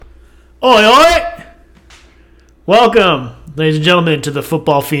Oi, oi! Welcome, ladies and gentlemen, to the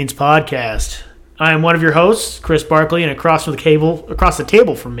Football Fiends podcast. I am one of your hosts, Chris Barkley, and across the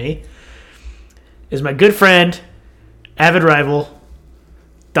table from me is my good friend, avid rival,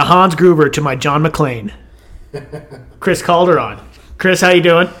 the Hans Gruber to my John McClane, Chris Calderon. Chris, how you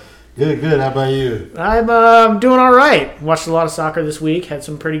doing? Good. How about you? I'm doing all right. Watched a lot of soccer this week. Had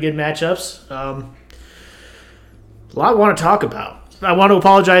some pretty good matchups. A lot I want to talk about. I want to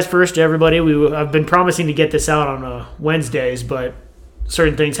apologize first to everybody. I've been promising to get this out on Wednesdays, but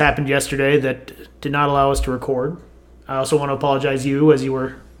certain things happened yesterday that did not allow us to record. I also want to apologize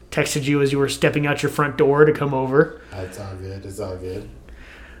texted you as you were stepping out your front door to come over. It's all good. It's all good.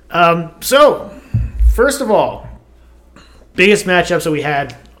 So, first of all, biggest matchups that we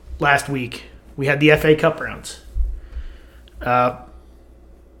had last week. We had the FA Cup rounds.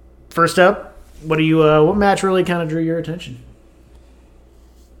 First up, what match really kind of drew your attention?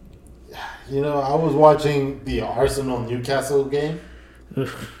 You know, I was watching the Arsenal-Newcastle game.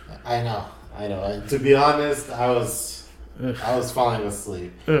 I know. To be honest, I was falling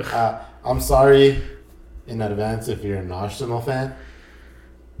asleep. I'm sorry in advance if you're an Arsenal fan.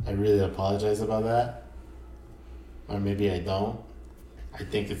 I really apologize about that. Or maybe I don't. I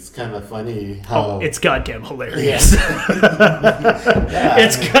think it's kind of funny how... it's goddamn hilarious. Yeah.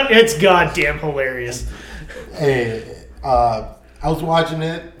 It's goddamn hilarious. Hey, I was watching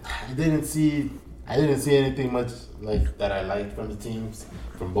it. I didn't see anything much like that I liked from the teams,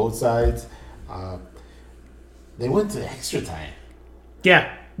 from both sides. They went to extra time.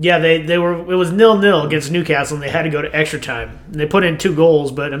 Yeah, they were. It was 0-0 against Newcastle, and they had to go to extra time. And they put in 2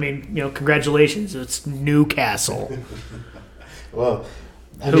 goals, but I mean, congratulations, it's Newcastle. Well,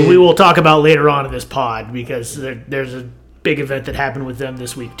 who we will talk about later on in this pod because there's a big event that happened with them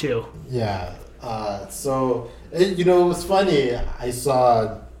this week too. Yeah. So it was funny. I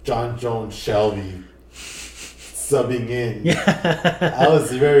saw John Jones Shelby subbing in. Yeah. That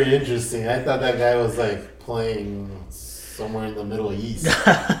was very interesting. I thought that guy was like playing somewhere in the Middle East.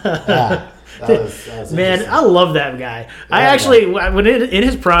 Yeah, that was man, I love that guy. I actually, when in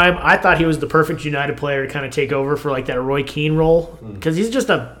his prime, I thought he was the perfect United player to kind of take over for like that Roy Keane role because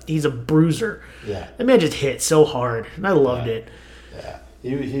he's a bruiser. Yeah, that man just hit so hard, and I loved it. Yeah,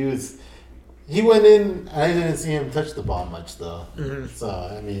 he went in. I didn't see him touch the ball much though. Mm-hmm. So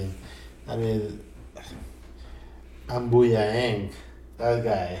I mean, Aubameyang, that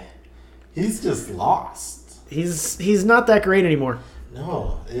guy, he's just lost. He's not that great anymore.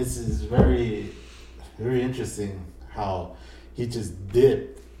 No, this is very, very interesting how he just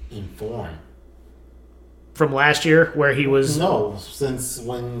dipped in form. From last year, where he was... No, since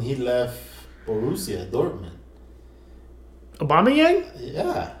when he left Borussia Dortmund. Aubameyang?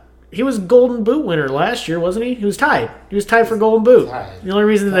 Yeah. He was Golden Boot winner last year, wasn't he? He was tied. He was tied for Golden Boot. The only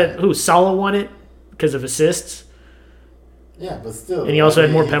reason that Salah won it because of assists. Yeah, but still. And he also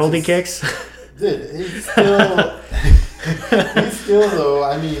had more penalty kicks. Dude, he's still... He's still, though,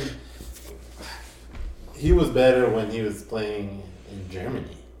 I mean, he was better when he was playing in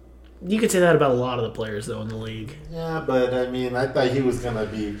Germany. You could say that about a lot of the players, though, in the league. Yeah, but, I mean, I thought he was going to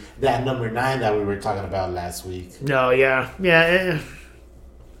be that number 9 that we were talking about last week. No, yeah. Yeah,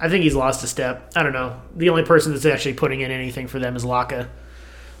 I think he's lost a step. I don't know. The only person that's actually putting in anything for them is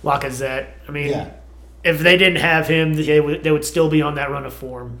Lacazette. I mean, if they didn't have him, they would still be on that run of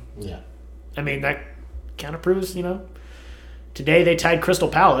form. Yeah. I mean, that kind of proves, Today they tied Crystal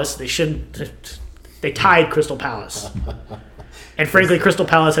Palace. They tied Crystal Palace. And frankly, Crystal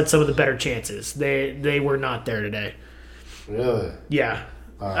Palace had some of the better chances. They were not there today. Really? Yeah.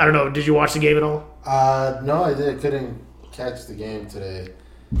 I don't know. Did you watch the game at all? No, I did. Couldn't catch the game today.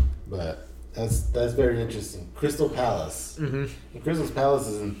 But that's very interesting. Crystal Palace. Mm-hmm. And Crystal Palace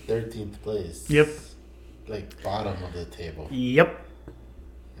is in 13th place. Yep. Like bottom of the table. Yep.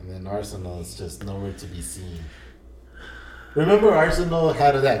 And then Arsenal is just nowhere to be seen. Remember Arsenal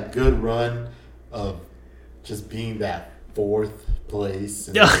had that good run of just being that 4th place.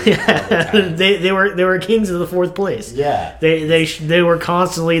 Oh, yeah. they were kings of the 4th place. Yeah. They were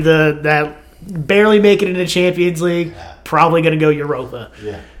constantly that barely making it into Champions League, probably going to go Europa.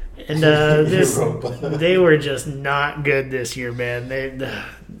 Yeah. And they were just not good this year, man. They've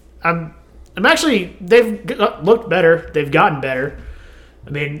looked better. They've gotten better. I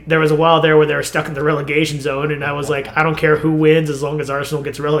mean, there was a while there where they were stuck in the relegation zone, and I was like, I don't care who wins as long as Arsenal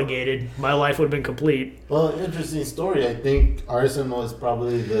gets relegated. My life would have been complete. Well, interesting story. I think Arsenal is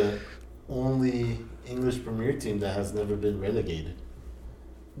probably the only English Premier team that has never been relegated.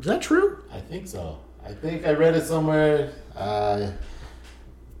 Is that true? I think so. I think I read it somewhere.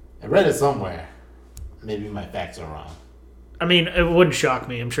 Maybe my facts are wrong. I mean, it wouldn't shock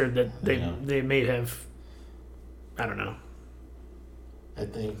me. I'm sure that they may have. I don't know. I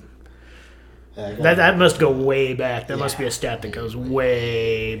think that must go way back. That must be a stat that goes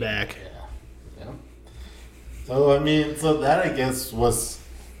way back. Yeah. So I mean, that I guess was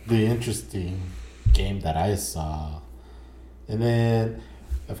the interesting game that I saw, and then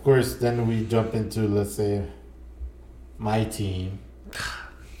of course then we jump into, let's say, my team,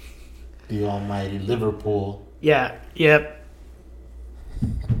 the almighty Liverpool. Yeah. Yep.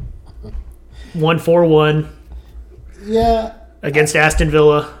 1-4-1. Yeah. Against Aston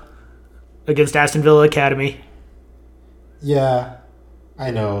Villa. Against Aston Villa Academy. Yeah,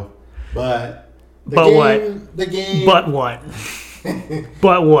 I know, but what? The game. But what?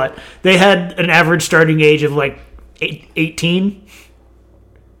 But what? They had an average starting age of like 18.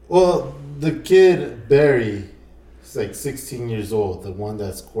 Well, the kid Barry is like 16 years old. The one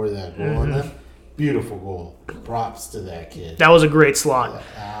that scored that goal on that beautiful goal. Props to that kid. That was a great slot.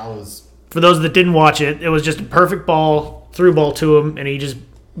 For those that didn't watch it, it was just a perfect ball, through ball to him, and he just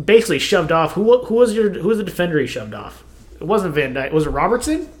basically shoved off. Who was the defender he shoved off? It wasn't Van Dijk. Was it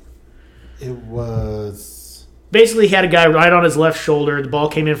Robertson? It was. Basically, he had a guy right on his left shoulder. The ball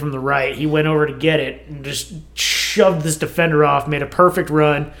came in from the right. He went over to get it and just shoved this defender off, made a perfect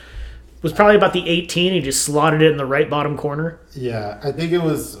run. It was probably about the 18. He just slotted it in the right bottom corner. Yeah, I think it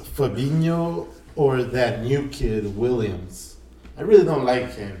was Fabinho or that new kid, Williams. I really don't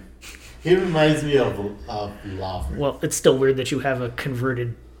like him. He reminds me of Lovren. Well, it's still weird that you have a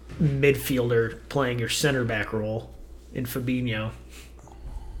converted midfielder playing your center back role in Fabinho.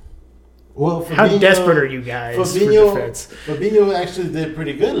 Well, Fabinho, how desperate are you guys for defense? Fabinho actually did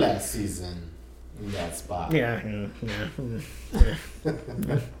pretty good last season in that spot. Yeah.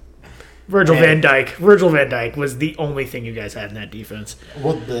 Virgil van Dijk was the only thing you guys had in that defense.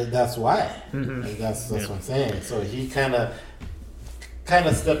 Well, that's why. Mm-hmm. That's what I'm saying. So he kind of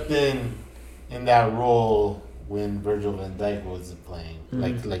stepped in that role when Virgil van Dijk wasn't playing.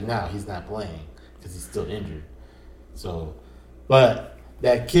 Mm-hmm. Like now he's not playing because he's still injured. So, but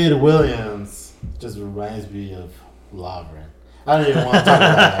that kid Williams just reminds me of Lovren. I don't even want to talk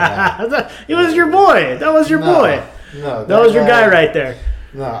about that. It was your boy. That was your boy. No, that was your guy right there.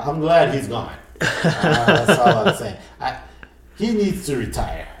 No, I'm glad he's gone. That's all I'm saying. He needs to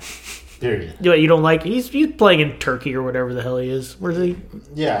retire. Period. You don't like? He's playing in Turkey or whatever the hell he is. Where's he?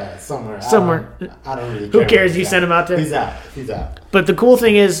 Yeah, somewhere. I don't really care. Who cares? You sent him out there. He's out. But the cool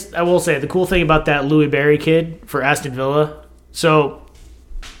thing is, I will say, the cool thing about that Louis Barry kid for Aston Villa. So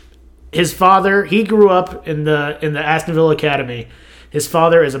his father, he grew up in the Aston Villa Academy. His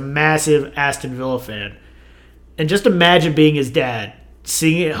father is a massive Aston Villa fan, and just imagine being his dad,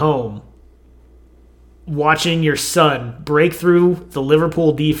 seeing it at home, watching your son break through the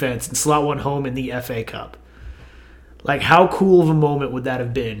Liverpool defense and slot one home in the FA Cup. Like, how cool of a moment would that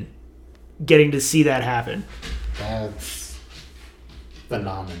have been, getting to see that happen? That's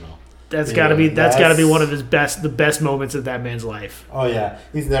phenomenal. That's got to be one of the best moments of that man's life. Oh yeah,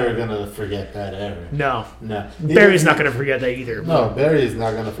 he's never gonna forget that ever. No. Barry's not gonna forget that either. No, Barry's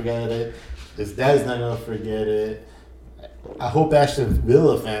not gonna forget it. His dad's not gonna forget it. I hope Aston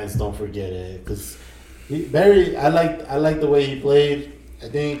Villa fans don't forget it, because Barry, I like the way he played. I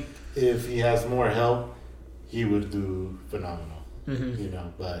think if he has more help, he would do phenomenal.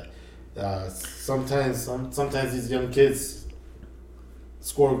 Mm-hmm. But sometimes these young kids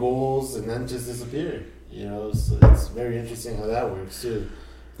score goals and then just disappear. So it's very interesting how that works too.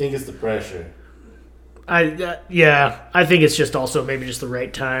 I think it's the pressure. I think it's just also maybe just the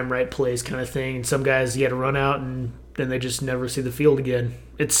right time, right place kind of thing. And some guys get a run out and then they just never see the field again.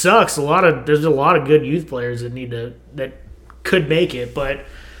 It sucks. There's a lot of good youth players that could make it, but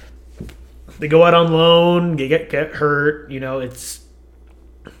they go out on loan, get hurt. It'd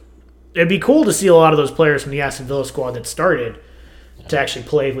be cool to see a lot of those players from the Aston Villa squad that started to actually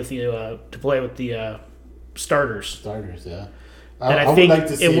play with the starters. Starters, yeah. And I think would like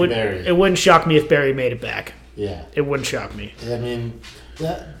to see Barry. It wouldn't shock me if Barry made it back. Yeah, it wouldn't shock me. I mean,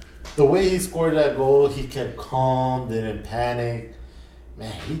 the way he scored that goal, he kept calm, didn't panic.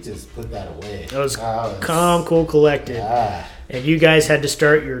 Man, he just put that away. It was calm, cool, collected. Yeah. And you guys had to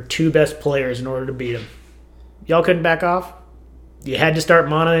start your two best players in order to beat him. Y'all couldn't back off? You had to start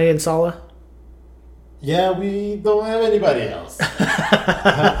Mane and Salah? Yeah, we don't have anybody else.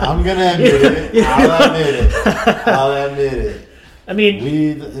 I'm going to admit it. I'll admit it. I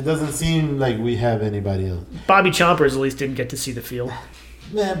mean, it doesn't seem like we have anybody else. Bobby Chompers at least didn't get to see the field.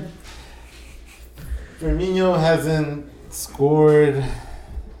 Man, Firmino hasn't scored.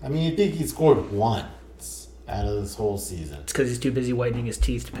 I mean, I think he scored once out of this whole season. It's because he's too busy whitening his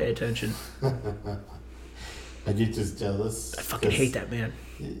teeth to pay attention. Are you just jealous? I fucking hate that man.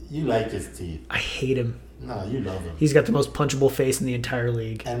 You like his teeth. I hate him. No, you love him. He's got the most punchable face in the entire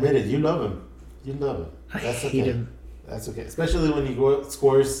league. Admit it, you love him. You love him. I hate him. That's okay. Especially when he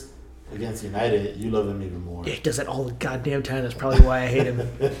scores against United, you love him even more. Yeah, he does that all the goddamn time. That's probably why I hate him.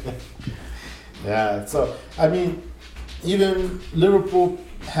 Yeah, so, I mean, even Liverpool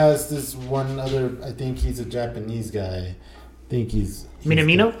has this one other, I think he's a Japanese guy. I think he's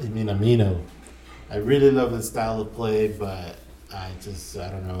Minamino? Minamino. I really love his style of play, but I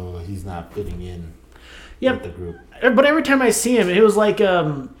don't know, he's not fitting in with the group. But every time I see him, it was like,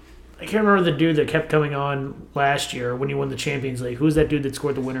 I can't remember the dude that kept coming on last year when he won the Champions League. Who's that dude that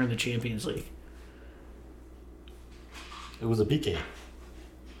scored the winner in the Champions League? It was a PK.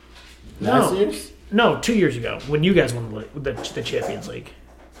 Last year's? No, 2 years ago when you guys won the Champions League.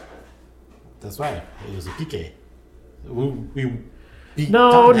 That's right. It was a PK. We beat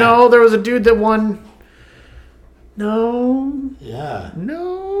No, Tottenham. there was a dude that won. No. Yeah.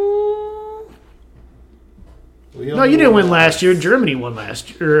 No, you didn't win last year. Germany won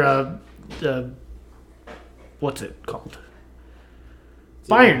last year. What's it called?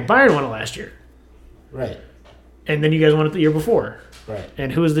 Bayern. Bayern won it last year. Right. And then you guys won it the year before. Right.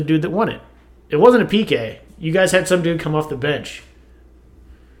 And who was the dude that won it? It wasn't a PK. You guys had some dude come off the bench.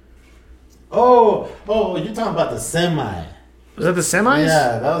 Oh, you're talking about the semi. Was that the semis?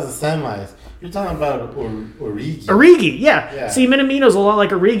 Yeah, that was the semis. You're talking about Origi. Origi, yeah. Yeah. See, Minamino's a lot like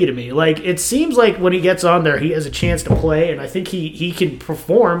Origi to me. Like, it seems like when he gets on there, he has a chance to play, and I think he can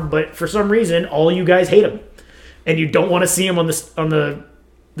perform, but for some reason, all you guys hate him. And you don't want to see him on the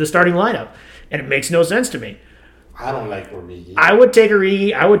starting lineup. And it makes no sense to me. I don't like Origi. I would take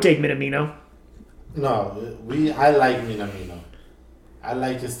Origi. I would take Minamino. No, I like Minamino. I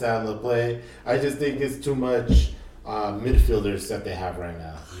like his style of play. I just think it's too much midfielders that they have right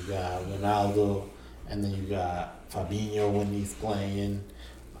now. You got Ronaldo, and then you got Fabinho when he's playing.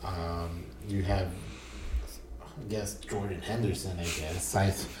 You have, I guess, Jordan Henderson, I guess.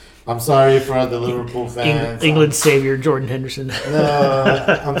 I'm sorry for the Liverpool fans. England's savior, Jordan Henderson. No,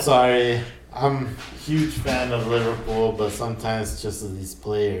 I'm sorry. I'm a huge fan of Liverpool, but sometimes just these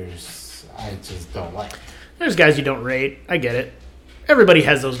players I just don't like. There's guys you don't rate. I get it. Everybody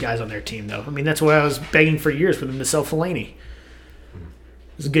has those guys on their team, though. I mean, that's why I was begging for years for them to sell Fellaini. It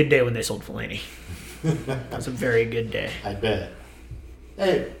was a good day when they sold Fellaini. It was a very good day. I bet.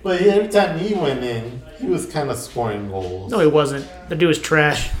 Hey, but every time he went in, he was kind of scoring goals. No, he wasn't. The dude was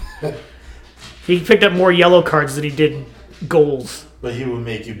trash. He picked up more yellow cards than he did goals. But he would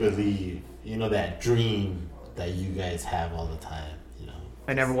make you believe, that dream that you guys have all the time.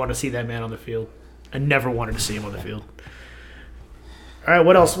 I never wanted to see that man on the field. I never wanted to see him on the field. All right,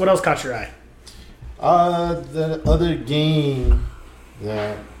 what else? What else caught your eye? The other game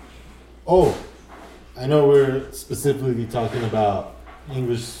that... Oh, I know we're specifically talking about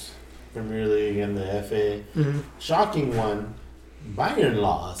English Premier League and the FA. Mm-hmm. Shocking one. Bayern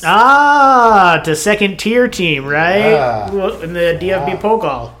lost. To second tier team, right? Yeah. In the DFB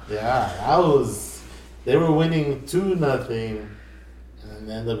Pokal. Yeah, that was... They were winning 2-0 and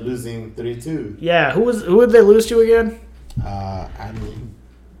ended up losing 3-2. Yeah, who did they lose to again?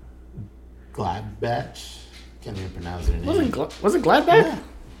 Gladbach. Can't even pronounce their name. Was it Gladbach? Yeah.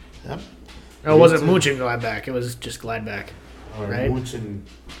 Yep. No, it wasn't Mönchengladbach. It was just Gladbach. Or right?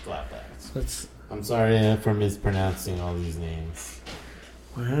 Mönchengladbach. I'm sorry for mispronouncing all these names.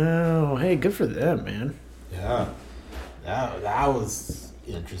 Wow. Hey, good for them, man. Yeah. That was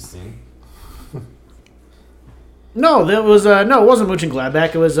interesting. No, it wasn't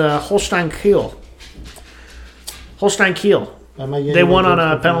Mönchengladbach. It was Holstein Kiel. Holstein Kiel. They won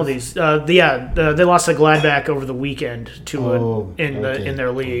on penalties. They lost to Gladbach over the weekend in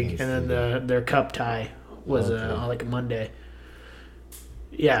their league, and then their cup tie was on like a Monday.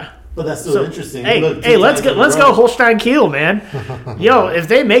 Yeah, but that's still interesting. Hey, let's go Holstein Kiel, man. Yo, if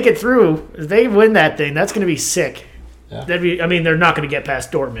they make it through, if they win that thing, that's going to be sick. Yeah. They're not going to get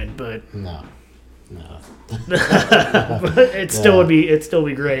past Dortmund, but no. but it'd still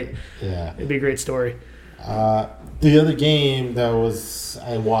be great. Yeah, it'd be a great story. The other game that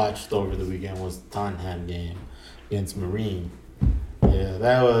I watched over the weekend was the Tottenham game against Marine. Yeah,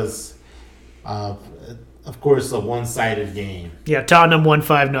 that was, of course, a one-sided game. Yeah, Tottenham won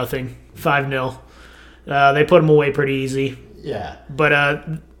 5-0. 5-0. They put them away pretty easy. Yeah. But,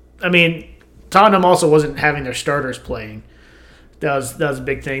 Tottenham also wasn't having their starters playing. That was a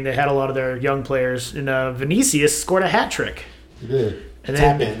big thing. They had a lot of their young players. And Vinicius scored a hat trick. He did. And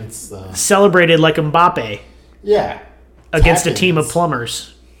then celebrated like Mbappe. Yeah. Against a team of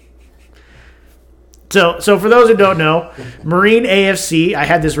plumbers. So for those who don't know, Marine AFC, I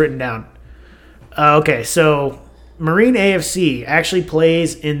had this written down. Okay, so Marine AFC actually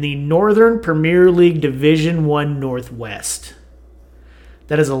plays in the Northern Premier League Division 1 Northwest.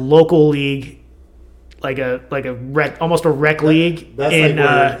 That is a local league, like a almost a rec league that's in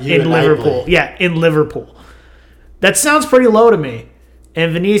like in Liverpool. Yeah, in Liverpool. That sounds pretty low to me.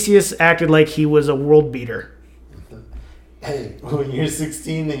 And Vinicius acted like he was a world beater. Hey, when you're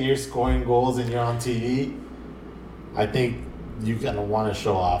 16 and you're scoring goals and you're on TV, I think you're gonna want to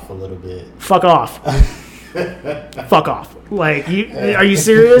show off a little bit. Fuck off. Fuck off. Like, are you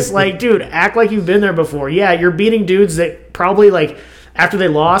serious? Like, dude, act like you've been there before. Yeah, you're beating dudes that probably, like, after they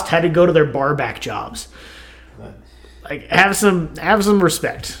lost, had to go to their bar back jobs. Like, have some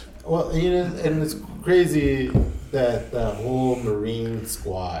respect. Well, and it's crazy that the whole Marine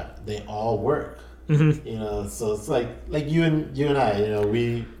squad, they all work. Mm-hmm. So it's like you and I,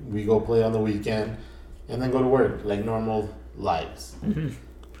 we go play on the weekend and then go to work like normal lives. Mm-hmm.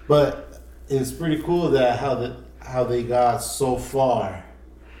 But it's pretty cool that how they got so far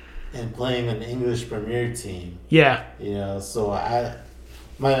in playing an English Premier team. Yeah. So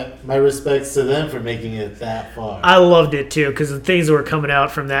my respects to them for making it that far. I loved it too because the things that were coming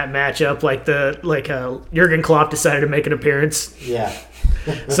out from that matchup, like Jurgen Klopp decided to make an appearance. Yeah.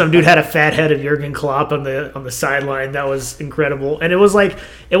 Some dude had a fat head of Jurgen Klopp on the sideline. That was incredible, and it wasn't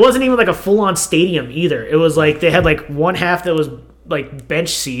even like a full on stadium either. It was like they had like one half that was like bench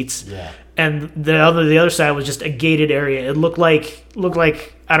seats, yeah, and the other side was just a gated area. It looked like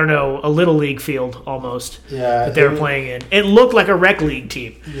I don't know, a little league field almost. Yeah, that they were playing in. It looked like a rec league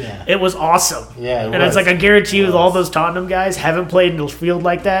team. Yeah, it was awesome. Yeah, and it's like I guarantee you, all those Tottenham guys haven't played in a field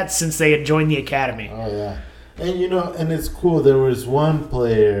like that since they had joined the academy. Oh yeah. And and it's cool. There was one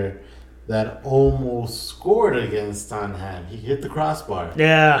player that almost scored against Tottenham. He hit the crossbar.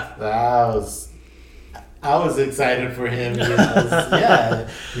 Yeah, I was excited for him. Yeah,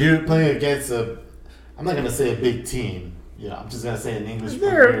 you're playing against I'm not gonna say a big team. I'm just gonna say an English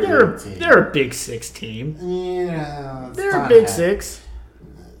Premier League team. They're a Big Six team. Yeah, they're a Big Six.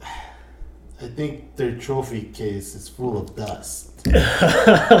 I think their trophy case is full of dust.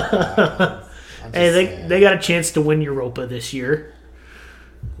 Hey, they got a chance to win Europa this year.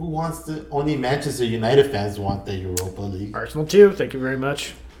 Who wants to? Only Manchester United fans want the Europa League. Arsenal too. Thank you very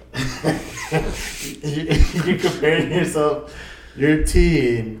much. You're comparing your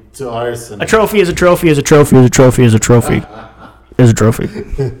team to Arsenal. A trophy is a trophy is a trophy is a trophy is a trophy is a trophy.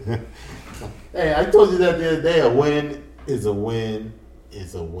 Hey, I told you that the other day. A win is a win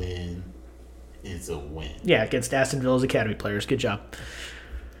is a win is a win. Yeah, against Aston Villa's academy players. Good job.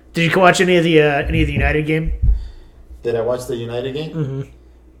 Did you watch any of the United game? Did I watch the United game? Mm-hmm.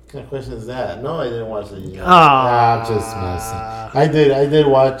 What kind of question is that? No, I didn't watch the United. I'm just messing. I did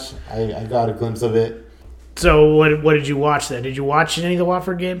watch. I got a glimpse of it. So what did you watch then? Did you watch any of the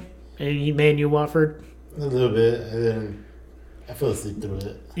Watford game? Any Man U Watford? A little bit. I fell asleep through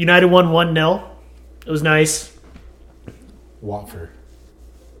it. United won 1-0. It was nice. Watford.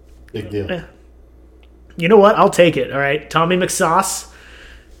 Big deal. Yeah. You know what? I'll take it. All right. Tommy McSauce.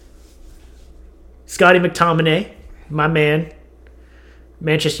 Scotty McTominay, my man,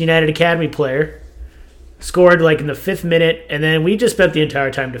 Manchester United Academy player, scored like in the 5th minute, and then we just spent the entire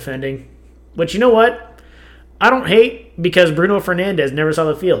time defending. Which, you know what? I don't hate because Bruno Fernandes never saw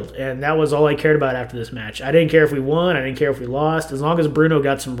the field, and that was all I cared about after this match. I didn't care if we won. I didn't care if we lost, as long as Bruno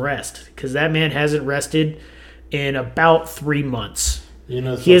got some rest, because that man hasn't rested in about 3 months. He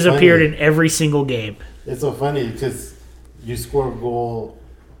has appeared in every single game. It's so funny because you score a goal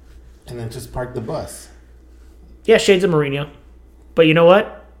and then just park the bus. Yeah, shades of Mourinho. But you know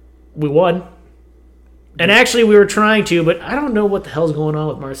what? We won. And actually, we were trying to, but I don't know what the hell's going on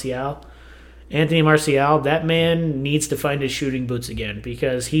with Martial. Anthony Martial, that man needs to find his shooting boots again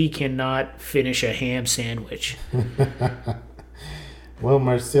because he cannot finish a ham sandwich. Well,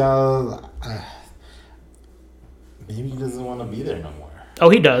 Martial, maybe he doesn't want to be there no more. Oh,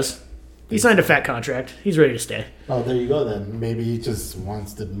 he does. He signed a fat contract. He's ready to stay. Oh, there you go then. Maybe he just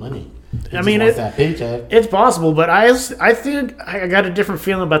wants the money. He wants that paycheck. It's possible, but I think I got a different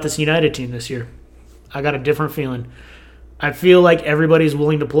feeling about this United team this year. I got a different feeling. I feel like everybody's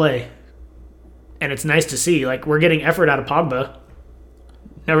willing to play. And it's nice to see. Like, we're getting effort out of Pogba.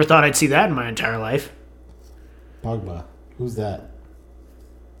 Never thought I'd see that in my entire life. Pogba? Who's that?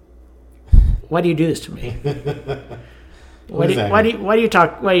 Why do you do this to me? Why do you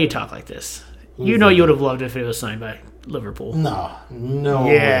talk like this? You would have loved it if it was signed by Liverpool. No.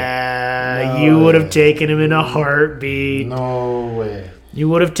 Yeah, you would have taken him in a heartbeat. No way. You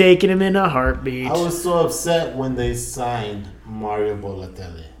would have taken him in a heartbeat. I was so upset when they signed Mario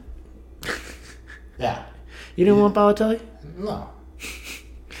Balotelli. Yeah. You didn't want Balotelli? No.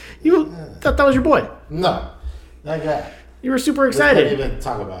 You thought that was your boy. No, that guy. You were super excited. Let's not even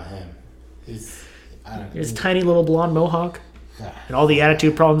talk about him. His tiny little blonde mohawk and all the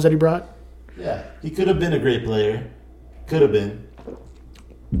attitude problems that he brought. Yeah, he could have been a great player. Could have been.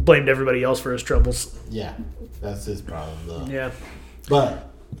 Blamed everybody else for his troubles. Yeah, that's his problem, though. Yeah. But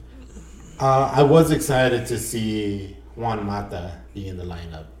I was excited to see Juan Mata be in the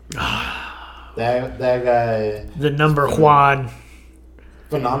lineup. that guy... The number Juan.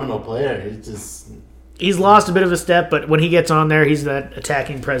 Phenomenal player. He's lost a bit of a step, but when he gets on there, he's that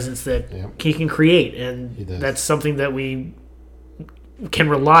attacking presence that he can create, and that's something that we can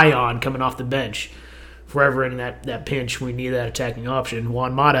rely on coming off the bench. If we're ever in that pinch, we need that attacking option.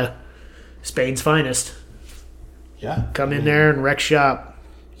 Juan Mata, Spain's finest. Yeah. Come in there and wreck shop.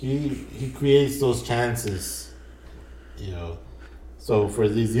 He creates those chances, So for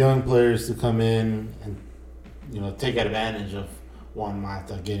these young players to come in and, take advantage of Juan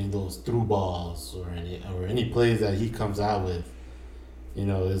Mata getting those through balls or any plays that he comes out with,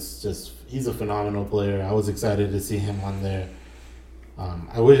 it's just he's a phenomenal player. I was excited to see him on there.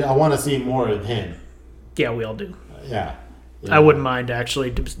 I want to see more of him. Yeah, we all do. Yeah. I wouldn't mind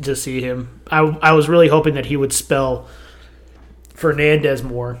actually to see him. I was really hoping that he would spell Fernandez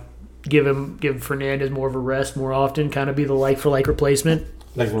more, give Fernandez more of a rest more often, kind of be the like for like replacement.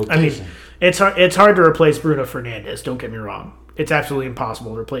 Like rotation. I mean, it's hard to replace Bruno Fernandes. Don't get me wrong. It's absolutely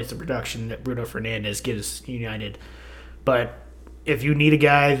impossible to replace the production that Bruno Fernandes gives United. But if you need a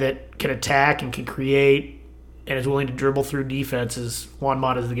guy that can attack and can create and is willing to dribble through defenses, Juan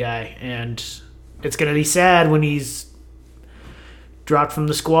Mata's the guy. And it's going to be sad when he's dropped from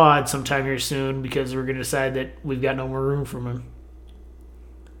the squad sometime here soon because we're going to decide that we've got no more room for him.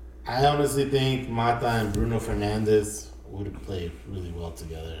 I honestly think Mata and Bruno Fernandes would have played really well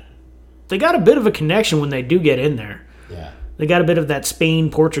together. They got a bit of a connection when they do get in there. Yeah. They got a bit of that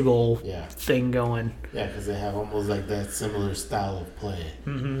Spain-Portugal thing going. Yeah, because they have almost like that similar style of play.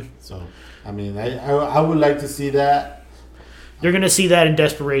 Mm-hmm. So, I mean, I would like to see that. You're going to see that in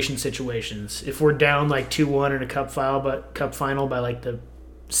desperation situations. If we're down like 2-1 in a cup final by like the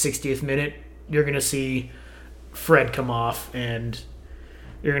 60th minute, you're going to see Fred come off and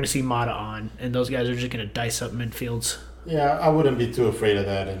you're going to see Mata on. And those guys are just going to dice up midfields. Yeah, I wouldn't be too afraid of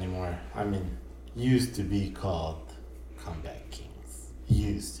that anymore. I mean, used to be called comeback kings.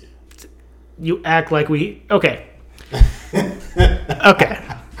 Used to. You act like we... Okay. Okay.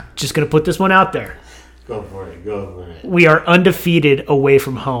 Just going to put this one out there. Go for it. We are undefeated away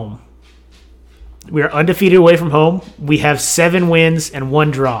from home. We are undefeated away from home. We have 7 wins and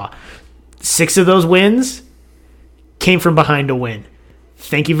 1 draw. 6 of those wins came from behind a win.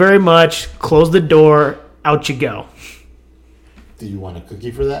 Thank you very much. Close the door. Out you go. Do you want a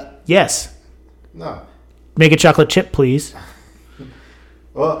cookie for that? Yes. No. Make a chocolate chip, please.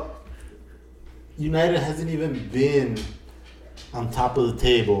 Well, United hasn't even been on top of the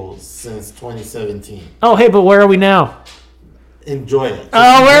table since 2017. Oh, hey, but where are we now? Enjoy it.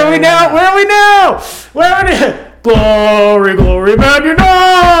 Oh, where are we now? Where are we now? Where are we? Glory, glory, Man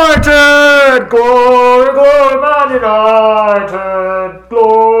United! Glory, glory, Man United!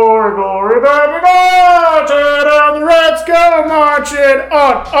 Glory, glory, Man United! And the Reds go marching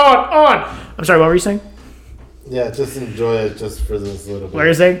on. I'm sorry, what were you saying? Yeah, just enjoy it just for this little bit. What are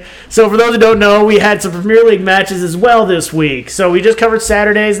you saying? So for those who don't know, we had some Premier League matches as well this week. So we just covered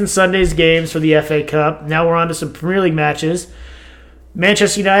Saturdays and Sundays games for the FA Cup. Now we're on to some Premier League matches.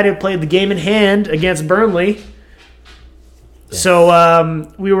 Manchester United played the game in hand against Burnley. Yes.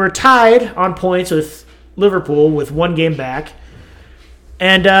 So we were tied on points with Liverpool with 1 game back.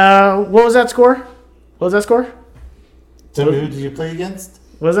 And what was that score? Tell me, who did you play against?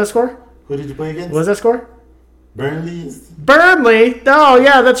 What was that score? Who did you play against? What was that score? Burnley? Oh,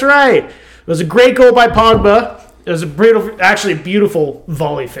 yeah, that's right. It was a great goal by Pogba. It was a beautiful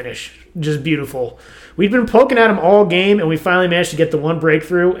volley finish. Just beautiful. We'd been poking at him all game, and we finally managed to get the one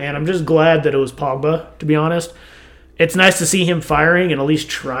breakthrough, and I'm just glad that it was Pogba, to be honest. It's nice to see him firing and at least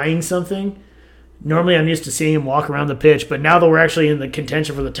trying something. Normally, I'm used to seeing him walk around the pitch, but now that we're actually in the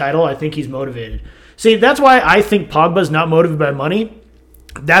contention for the title, I think he's motivated. See, that's why I think Pogba's not motivated by money.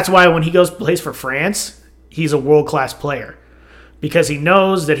 That's why when he plays for France, he's a world-class player because he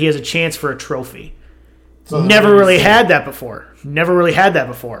knows that he has a chance for a trophy. So Never really had that before.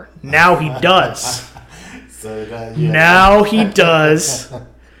 Now he does. Now he does.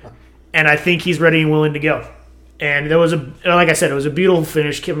 And I think he's ready and willing to go. And there was like I said, it was a beautiful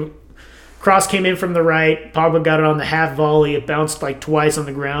finish. Cross came in from the right. Pogba got it on the half volley. It bounced like twice on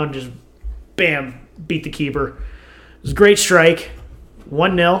the ground. Just bam, beat the keeper. It was a great strike.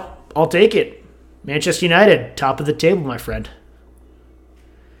 1-0. I'll take it. Manchester United, top of the table, my friend.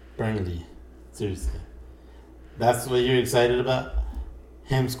 Burnley. Seriously. That's what you're excited about?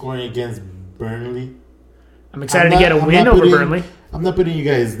 Him scoring against Burnley? I'm excited to get a win over Burnley. I'm not putting you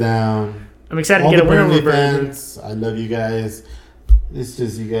guys down. I'm excited to get a win over Burnley. Fans, I love you guys. It's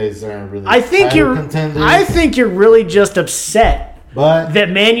just you guys aren't really contenders. I think you're really just upset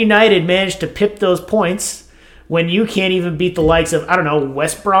that Man United managed to pip those points when you can't even beat the likes of, I don't know,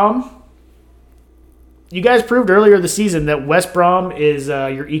 West Brom. You guys proved earlier this season that West Brom is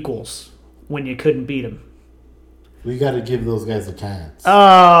your equals when you couldn't beat them. We got to give those guys a chance.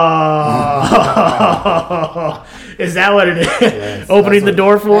 Oh. Is that what it is? Yes, opening the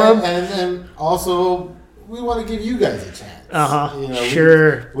door for them? And also, we want to give you guys a chance.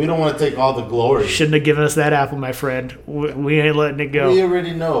 Sure. We don't want to take all the glory. Shouldn't have given us that apple, my friend. We ain't letting it go. We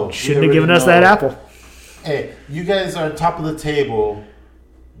already know. Shouldn't have given us that apple. Hey, you guys are on top of the table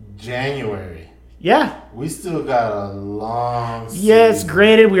January. Yeah. We still got a long season. Yes,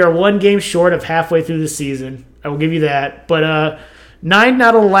 granted, we are one game short of halfway through the season. I will give you that. But 9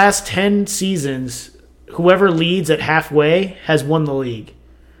 out of the last 10 seasons, whoever leads at halfway has won the league.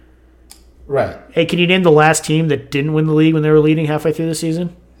 Right. Hey, can you name the last team that didn't win the league when they were leading halfway through the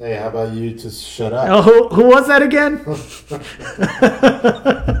season? Hey, how about you just shut up? Oh, who was that again?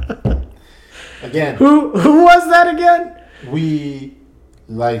 Again. Who was that again? We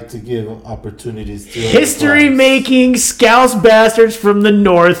like to give opportunities to history-making Scouse bastards from the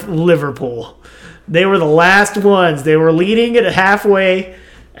North, Liverpool. They were the last ones. They were leading at halfway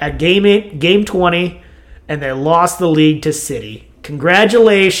at game 20, and they lost the league to City.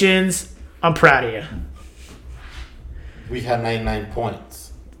 Congratulations. I'm proud of you. We had 99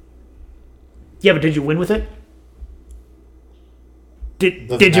 points. Yeah, but did you win with it? Did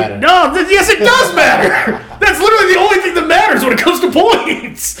you? Matter. No, yes, it does matter. That's literally the only thing that matters when it comes to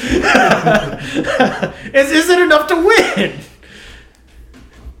points. Is it enough to win?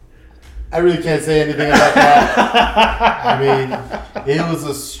 I really can't say anything about that. I mean, it was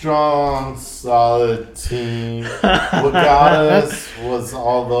a strong, solid team. What got us was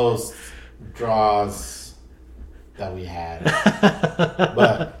all those draws that we had.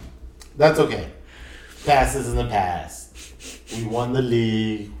 But that's okay. Past is in the past. We won the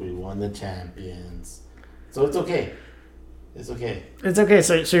league. We won the champions. So it's okay. It's okay. It's okay.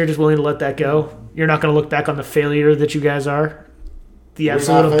 So you're just willing to let that go? You're not going to look back on the failure that you guys are? The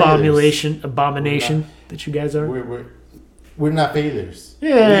absolute abomination that you guys are? We're not failures.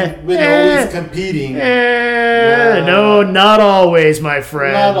 Yeah. We've been always competing. No, not always, my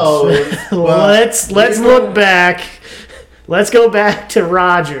friend. Not always. Let's look back. Let's go back to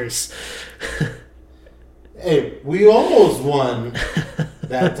Rodgers. Hey, we almost won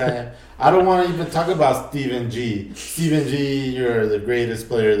that time. I don't want to even talk about Steven G. Steven G, you're the greatest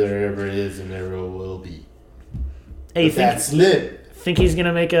player there ever is and ever will be. Hey, that's lit. Think he's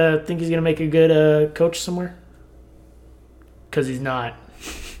gonna make a good coach somewhere? Because he's not.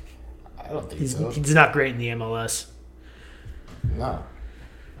 I don't think so. He's not great in the MLS. No.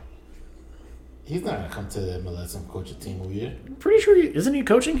 He's not gonna come to the MLS and coach a team over here. I'm pretty sure isn't he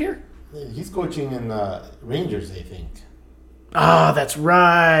coaching here? He's coaching in Rangers, I think. Ah, that's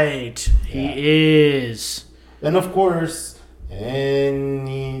right. He is. And of course,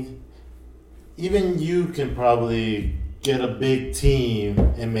 even you can probably get a big team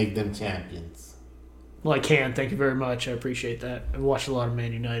and make them champions. Well, I can. Thank you very much. I appreciate that. I've watched a lot of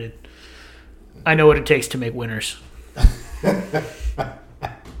Man United. I know what it takes to make winners.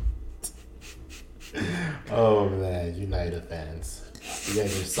 Oh, man. United fans. You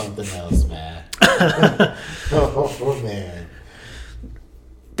guys are something else, man. Oh, man.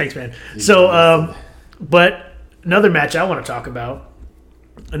 Thanks, man. So, but another match I want to talk about,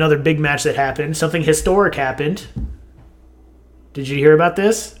 another big match that happened, something historic happened. Did you hear about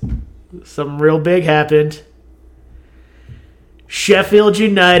this? Something real big happened. Sheffield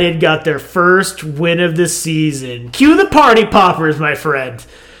United got their first win of the season. Cue the party poppers, my friend.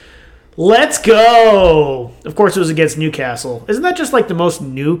 Let's go. Of course, it was against Newcastle. Isn't that just like the most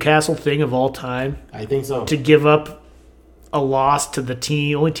Newcastle thing of all time? I think so. To give up a loss to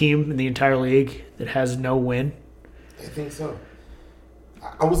the only team in the entire league that has no win? I think so.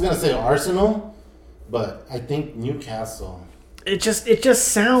 I was going to say Arsenal, but I think Newcastle. It just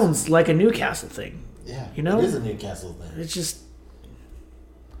sounds like a Newcastle thing. Yeah, you know? It is a Newcastle thing. It's just...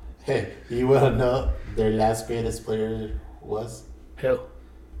 Hey, you want to know their last greatest player was? Who?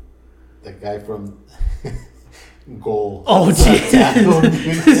 The guy from goal. Oh, Santiago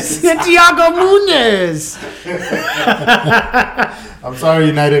Munez. I'm sorry,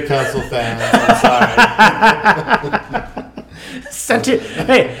 United Castle fans. I'm sorry.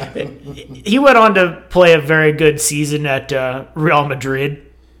 Hey, he went on to play a very good season at Real Madrid.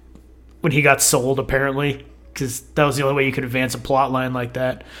 when he got sold, apparently, because that was the only way you could advance a plot line like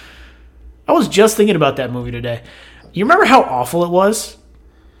that. I was just thinking about that movie today. You remember how awful it was?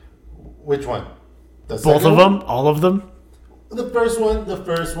 Which one? Both of them? All of them? The first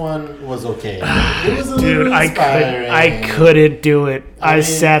one was okay. It was a Dude, little inspiring. I couldn't do it. I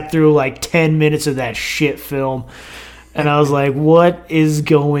sat through like 10 minutes of that shit film, and I was like, what is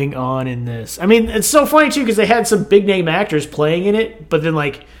going on in this? I mean, it's so funny, too, because they had some big-name actors playing in it, but then,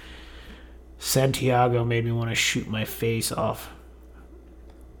 like, Santiago made me want to shoot my face off.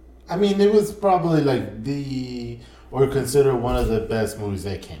 I mean, it was probably like or considered one of the best movies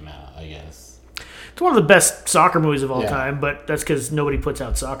that came out, I guess. It's one of the best soccer movies of all time, but that's because nobody puts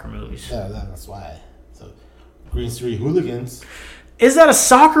out soccer movies. Yeah, that's why. So, Green Street Hooligans. Is that a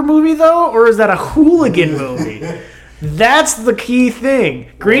soccer movie, though, or is that a hooligan movie? That's the key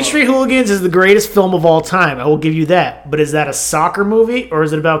thing. Green Street Hooligans is the greatest film of all time. I will give you that. But is that a soccer movie, or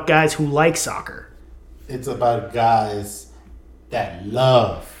is it about guys who like soccer? It's about guys that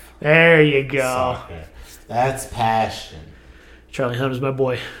love There you go. soccer. That's passion. Charlie Hunt is my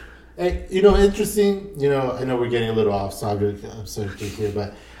boy. Hey, interesting. I know we're getting a little off subject here,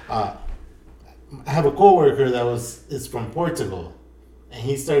 but I have a coworker that is from Portugal, and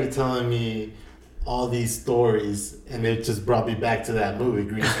he started telling me all these stories, and it just brought me back to that movie,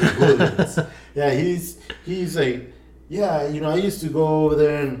 Green Street Hooligans. Yeah, he's like, yeah, I used to go over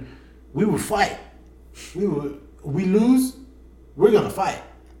there and we would fight. We lose, we're gonna fight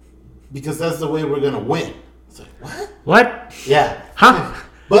because that's the way we're gonna win. It's like, what? What? Yeah. Huh?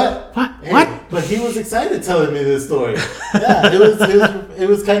 But What? hey, What? But he was excited telling me this story. Yeah, it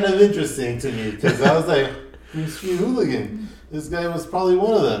was kind of interesting to me because I was like, Green Street Hooligan. This guy was probably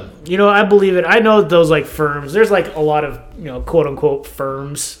one of them. I believe it. I know those like firms. There's like a lot of quote unquote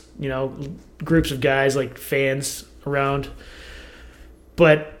firms. Groups of guys like fans around.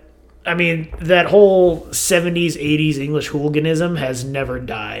 But I mean, that whole 70s, 80s English hooliganism has never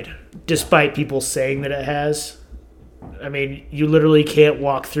died, despite people saying that it has. I mean, you literally can't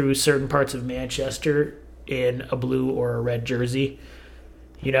walk through certain parts of Manchester in a blue or a red jersey.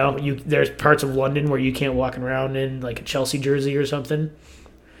 There's parts of London where you can't walk around in like a Chelsea jersey or something.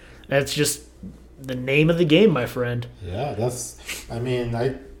 That's just the name of the game, my friend. Yeah, I mean,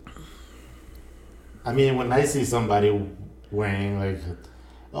 when I see somebody wearing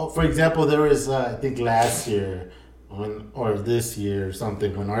for example, there was I think last year or this year or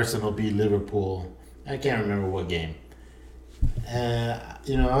something when Arsenal beat Liverpool. I can't remember what game. And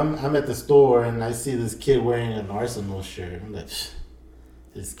I'm at the store and I see this kid wearing an Arsenal shirt. I'm like,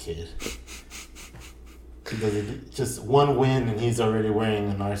 this kid. Just one win and he's already wearing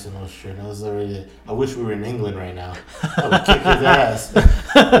an Arsenal shirt. I wish we were in England right now. I would kick his ass.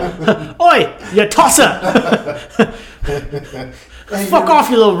 Oi, you tosser! Hey, Fuck off,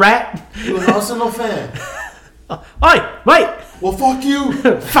 you little rat! You're an Arsenal fan. Oi, wait! Well, fuck you.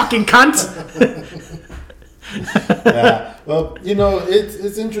 Fucking cunt! Yeah. Well,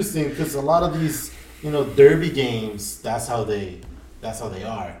 it's interesting because a lot of these, derby games, that's how they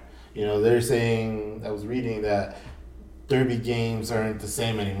are. They're saying, I was reading that derby games aren't the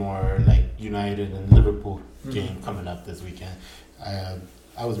same anymore, like United and Liverpool game coming up this weekend.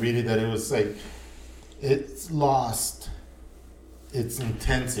 I was reading that it was like, it's lost its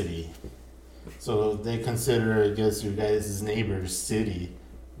intensity. So they consider, I guess, you guys' neighbors, city,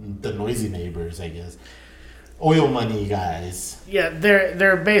 the noisy neighbors, I guess. Oil money guys. Yeah,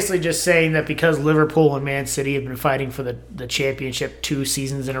 they're basically just saying that because Liverpool and Man City have been fighting for the championship 2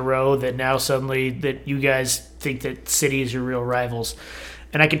 seasons in a row, that now suddenly that you guys think that City is your real rivals.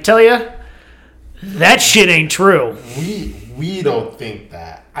 And I can tell you, that shit ain't true. We don't think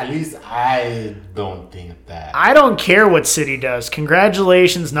that. At least I don't think that. I don't care what City does.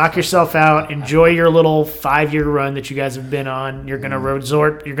 Congratulations, knock yourself out. Enjoy your little 5-year run that you guys have been on. You're going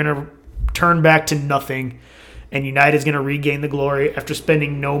to turn back to nothing. And United's going to regain the glory after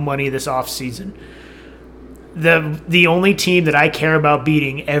spending no money this offseason. The only team that I care about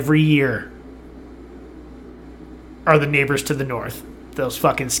beating every year are the neighbors to the north. Those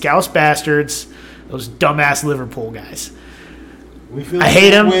fucking Scouse bastards, those dumbass Liverpool guys. I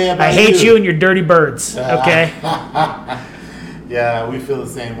hate them. I hate you and your dirty birds. Okay? Yeah, we feel the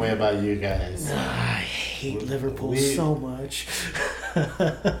same way about you guys. I hate Liverpool so much.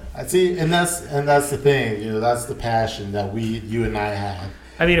 I see, and that's the thing. That's the passion that you and I have.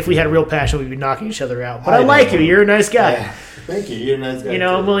 I mean, if we had real passion, we'd be knocking each other out. But I like you. You're a nice guy. Yeah. Thank you. You're a nice guy.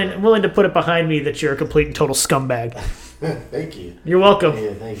 I'm willing to put it behind me that you're a complete and total scumbag. Thank you. You're welcome.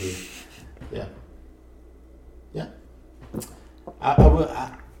 Yeah, thank you. Yeah.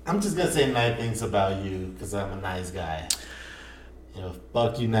 I'm just gonna say nice things about you because I'm a nice guy.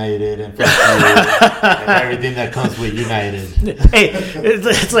 fuck United and fuck you and everything that comes with United. Hey,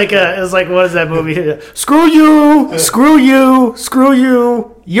 it's like what is that movie? Screw you, screw you, screw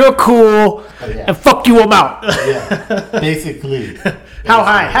you. You're cool, and fuck you, I'm out. Yeah, basically. How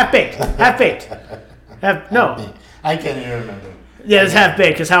high? Half baked. Half baked. No. I can't even remember. Yeah, it's half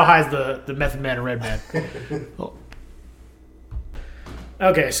baked because how high is the Method Man and Red Man?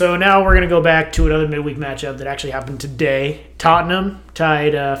 Okay, so now we're going to go back to another midweek matchup that actually happened today. Tottenham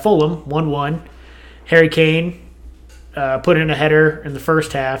tied Fulham 1-1. Harry Kane put in a header in the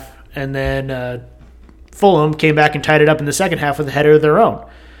first half, and then Fulham came back and tied it up in the second half with a header of their own.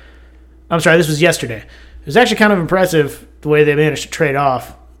 I'm sorry, this was yesterday. It was actually kind of impressive the way they managed to trade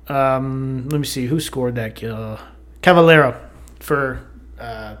off. Let me see, who scored that kill? Cavallero for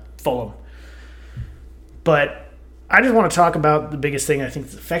Fulham. But I just want to talk about the biggest thing I think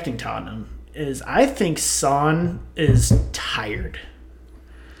that's affecting Tottenham is I think Son is tired.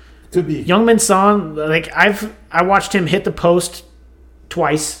 Could be. Youngmin Son, like I watched him hit the post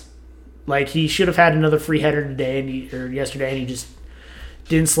twice. Like he should have had another free header today or yesterday, and he just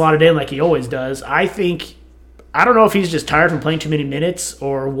didn't slot it in like he always does. I don't know if he's just tired from playing too many minutes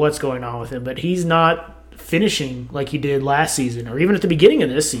or what's going on with him, but he's not finishing like he did last season or even at the beginning of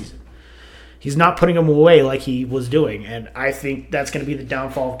this season. He's not putting them away like he was doing, and I think that's going to be the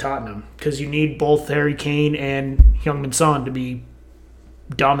downfall of Tottenham because you need both Harry Kane and Heung-min Son to be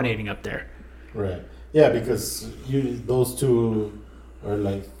dominating up there. Right. Yeah, because those two are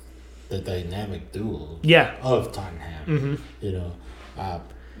like the dynamic duo of Tottenham. Mm-hmm.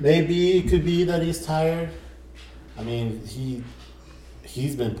 Maybe it could be that he's tired. I mean,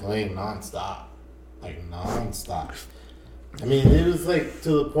 he's been playing nonstop. I mean, it was like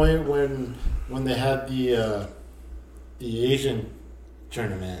to the point when they had the Asian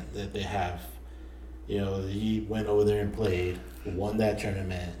tournament that they have. He went over there and played, won that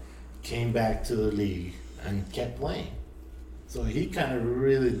tournament, came back to the league, and kept playing. So he kind of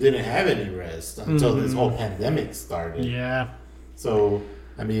really didn't have any rest until this whole pandemic started. Yeah. So,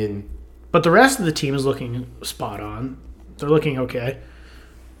 I mean... But the rest of the team is looking spot on. They're looking okay.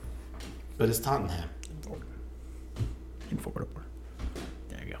 But it's Tottenham. Forward.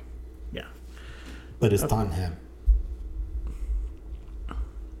 There you go. Yeah. But it's Tottenham.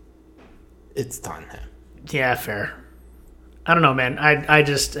 It's Tottenham. Yeah, fair. I don't know, man. I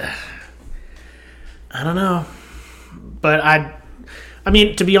just... I don't know. But I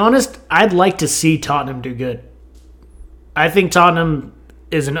mean, to be honest, I'd like to see Tottenham do good. I think Tottenham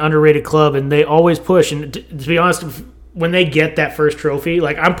is an underrated club, and they always push. And to be honest, when they get that first trophy,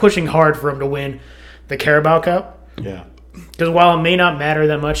 like I'm pushing hard for them to win the Carabao Cup. Yeah. Because while it may not matter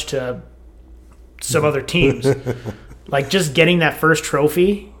that much to some other teams, like just getting that first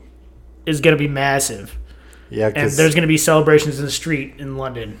trophy is going to be massive. Yeah, and there's going to be celebrations in the street in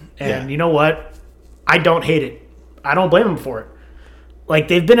London. And you know what? I don't hate it. I don't blame them for it. Like,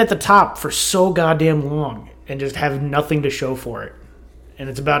 they've been at the top for so goddamn long and just have nothing to show for it. And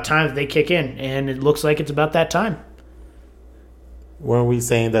it's about time that they kick in. And it looks like it's about that time. Weren't we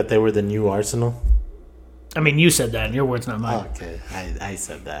saying that they were the new Arsenal? I mean, you said that, and your word's not mine. Okay, I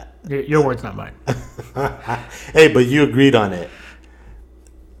said that. Your word's not mine. Hey, but you agreed on it.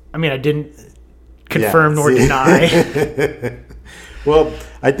 I mean, I didn't confirm nor deny. Well,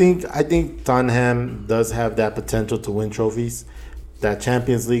 I think Tottenham does have that potential to win trophies. That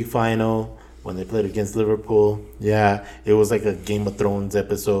Champions League final when they played against Liverpool, it was like a Game of Thrones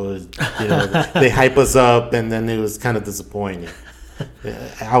episode. They hype us up, and then it was kind of disappointing.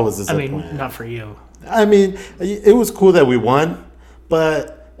 I was disappointed. I mean, not for you. I mean, it was cool that we won,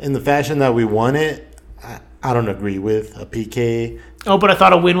 but in the fashion that we won it, I don't agree with a PK. Oh, but I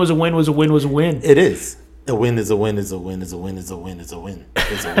thought a win was a win was a win was a win. It is. A win is a win is a win is a win is a win is a win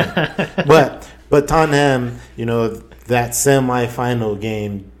is a win. But Tottenham, that semi-final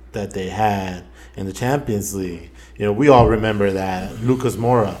game that they had in the Champions League, we all remember that. Lucas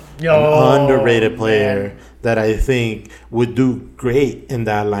Moura, an underrated player that I think would do great in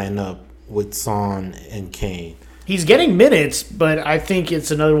that lineup with Son and Kane. He's getting minutes, but I think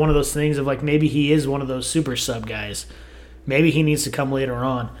it's another one of those things of like maybe he is one of those super sub guys. Maybe he needs to come later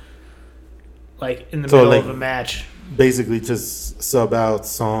on, like in the middle of a match. Basically just sub out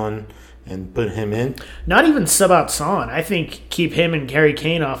Son and put him in? Not even sub out Son. I think keep him and Harry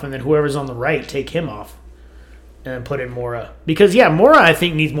Kane off, and then whoever's on the right, take him off. And then put in Moura. Because, Moura, I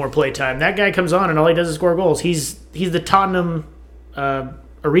think, needs more play time. That guy comes on, and all he does is score goals. He's the Tottenham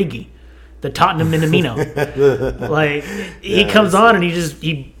Origi. The Tottenham Minamino. He comes on, and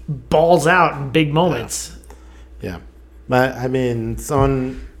he balls out in big moments. Yeah. But, I mean,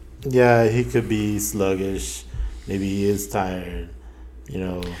 Son, he could be sluggish. Maybe he is tired.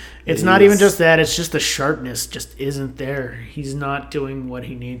 It's not even just that. It's just the sharpness just isn't there. He's not doing what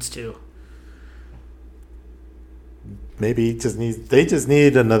he needs to. Maybe they just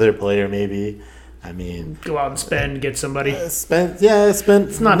need another player, maybe. I mean, go out and get somebody. Spend.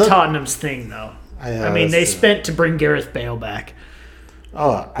 It's not Tottenham's thing, though. I mean, they spent to bring Gareth Bale back.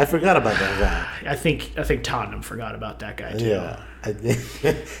 Oh, I forgot about that guy. I think Tottenham forgot about that guy too. Yeah, I think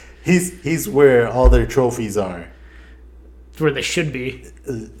he's where all their trophies are. It's where they should be.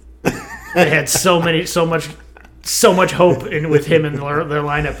 They had so much hope with him in their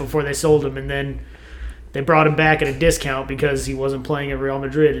lineup before they sold him, and then they brought him back at a discount because he wasn't playing at Real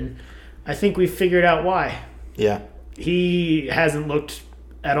Madrid, and I think we figured out why. Yeah. He hasn't looked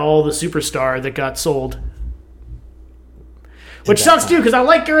at all the superstar that got sold. Which sucks too, because I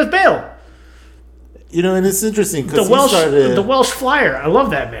like Gareth Bale. And it's interesting because the Welsh Flyer. I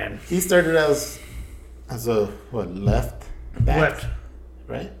love that man. He started as a left back, left,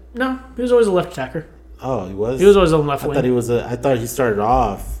 right? No, he was always a left attacker. Oh, he was. He was always on left wing. I thought he started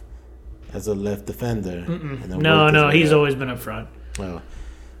off as a left defender. And no, he's always been up front. Oh,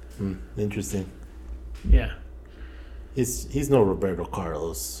 interesting. Yeah, he's no Roberto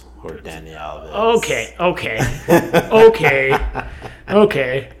Carlos or Dani Alves.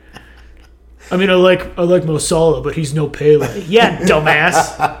 Okay. I mean, I like Mo Salah, but he's no Pele. Yeah,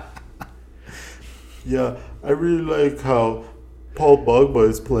 dumbass. Yeah, I really like how Paul Pogba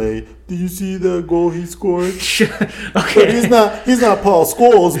is playing. Did you see the goal he scored? Okay. But he's not Paul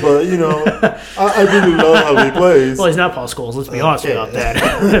Scholes, but I really love how he plays. Well, he's not Paul Scholes. Let's be honest about that.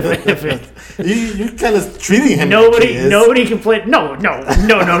 You're kind of treating him. Nobody can play. No.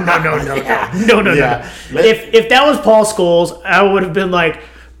 If that was Paul Scholes, I would have been like,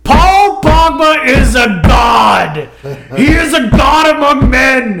 Paul Pogba is a god. He is a god among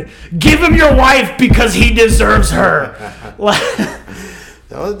men. Give him your wife because he deserves her.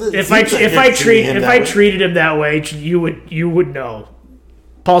 If I treated him that way, you would know.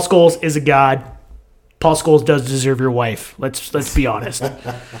 Paul Scholes is a god. Paul Scholes does deserve your wife. Let's be honest.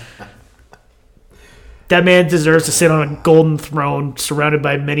 That man deserves to sit on a golden throne surrounded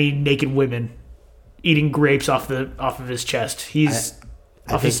by many naked women, eating grapes off of his chest.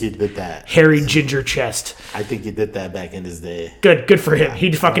 I think he did that. Hairy ginger chest. I think he did that back in his day. Good for him. He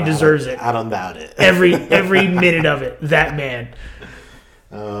fucking deserves it. I don't doubt it. Every minute of it. That man.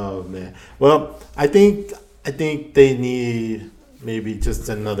 Oh man. Well, I think they need maybe just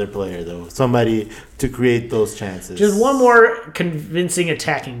another player though. Somebody to create those chances. Just one more convincing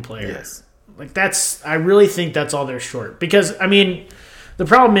attacking player. Yes. I really think that's all they're short. Because I mean, the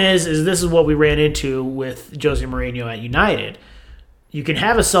problem is this is what we ran into with Jose Mourinho at United. You can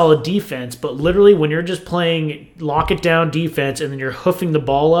have a solid defense, but literally when you're just playing lock it down defense and then you're hoofing the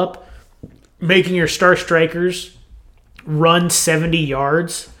ball up, making your star strikers run 70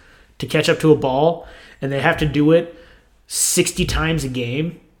 yards to catch up to a ball, and they have to do it 60 times a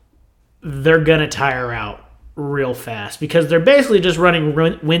game, they're going to tire out real fast because they're basically just running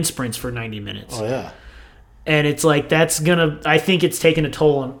wind sprints for 90 minutes. Oh, yeah. And it's like I think it's taking a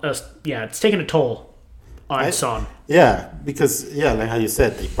toll on us. Yeah, it's taking a toll on Son. Yeah, because, like how you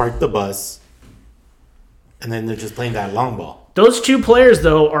said, they park the bus, and then they're just playing that long ball. Those two players,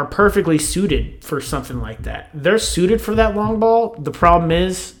 though, are perfectly suited for something like that. They're suited for that long ball. The problem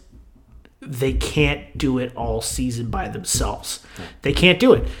is they can't do it all season by themselves. They can't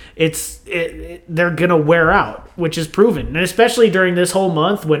do it. They're going to wear out, which is proven. And especially during this whole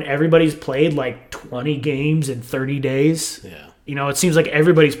month when everybody's played like 20 games in 30 days. Yeah. It seems like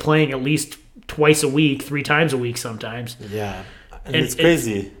everybody's playing at least twice a week, 3 times a week sometimes. Yeah. And it's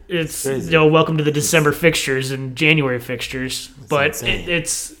crazy. It's crazy. Welcome to the December fixtures and January fixtures. But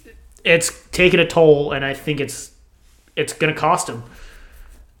it's taken a toll, and I think it's going to cost them.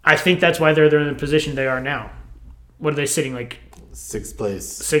 I think that's why they're in the position they are now. What are they sitting like? Sixth place.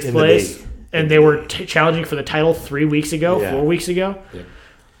 Sixth place, and they were challenging for the title 4 weeks ago.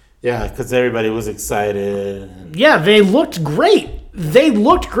 Yeah, because everybody was excited. Yeah, they looked great.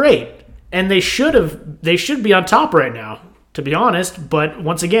 And they should be on top right now, to be honest. But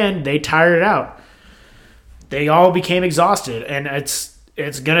once again, they tired it out. They all became exhausted, and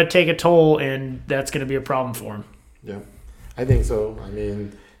it's gonna take a toll, and that's gonna be a problem for them. Yeah, I think so. I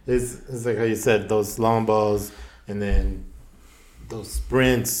mean, it's like how you said, those long balls, and then those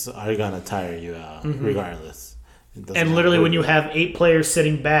sprints are gonna tire you out, regardless. And literally, when you have 8 players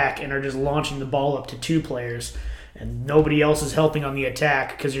sitting back and are just launching the ball up to 2 players. And nobody else is helping on the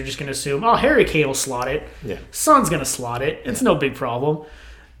attack because you're just going to assume, Harry Kane will slot it. Yeah. Son's going to slot it. It's no big problem.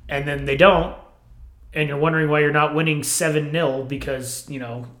 And then they don't. And you're wondering why you're not winning 7-0 because,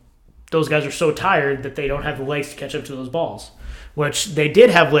 those guys are so tired that they don't have the legs to catch up to those balls. which they did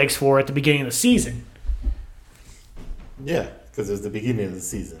have legs for at the beginning of the season. Yeah, because it was the beginning of the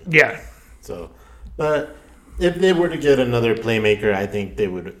season. Yeah. So, but if they were to get another playmaker, I think they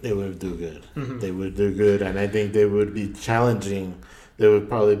would do good. Mm-hmm. They would do good, and I think they would be challenging. They would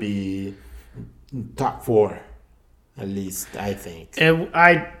probably be top 4, at least. I think. And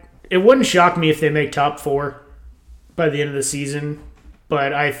it wouldn't shock me if they make top 4 by the end of the season,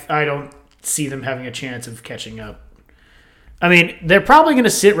 but I don't see them having a chance of catching up. I mean, they're probably going to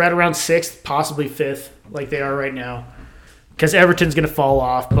sit right around 6th, possibly 5th, like they are right now, because Everton's going to fall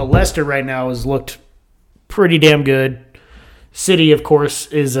off. But Leicester right now has looked pretty damn good. City, of course,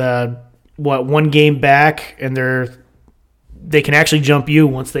 is 1 game back, and they can actually jump you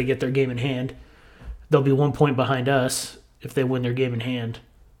once they get their game in hand. They'll be 1 point behind us if they win their game in hand,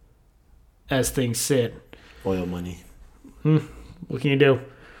 as things sit. Oil money. What can you do?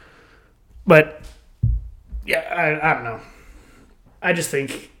 But, yeah, I don't know. I just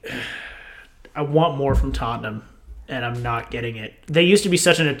think I want more from Tottenham, and I'm not getting it. They used to be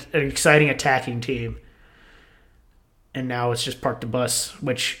such an exciting attacking team, and now it's just park the bus,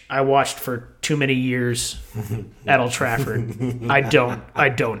 which I watched for too many years at Old Trafford. I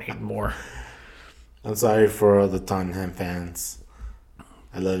don't need more. I'm sorry for all the Tottenham fans.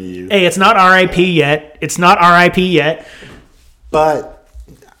 I love you. Hey, it's not RIP yet. It's not RIP yet. But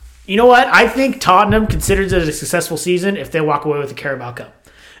you know what? I think Tottenham considers it a successful season if they walk away with the Carabao Cup.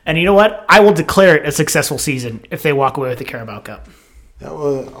 And you know what? I will declare it a successful season if they walk away with the Carabao Cup.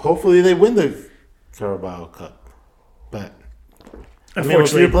 Hopefully they win the Carabao Cup. But I mean,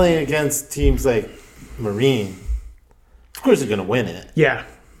 if you're playing against teams like Marine, of course you're going to win it. Yeah.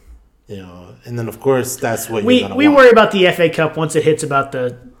 You know, and then of course that's what we you're going to worry about the FA Cup once it hits about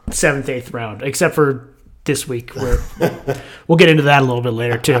the 7th, 8th round, except for this week. Where we'll get into that a little bit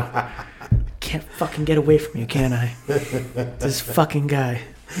later too. Can't fucking get away from you, can I? This fucking guy.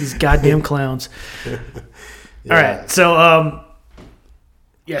 These goddamn clowns. Yeah. All right, so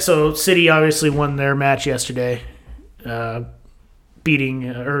so City obviously won their match yesterday, beating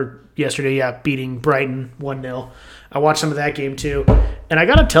Brighton 1-0. I watched some of that game too, and I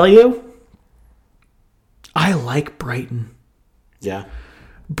gotta tell you, I like Brighton. Yeah,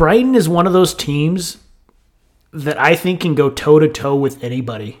 Brighton is one of those teams that I think can go toe to toe with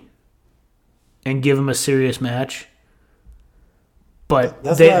anybody and give them a serious match. But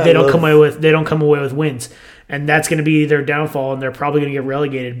they don't come away with wins, and that's going to be their downfall, and they're probably going to get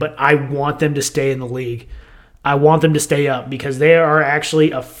relegated. But I want them to stay in the league. I want them to stay up because they are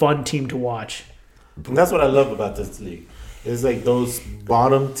actually a fun team to watch. And that's what I love about this league. It's like those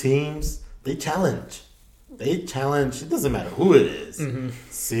bottom teams, they challenge. It doesn't matter who it is. Mm-hmm.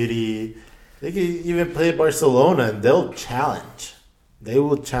 City, they can even play Barcelona, and they'll challenge. They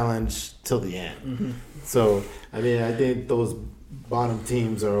will challenge till the end. Mm-hmm. So, I mean, I think those bottom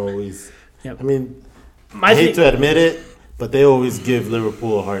teams are always... Yep. I mean, I hate to admit it, but they always give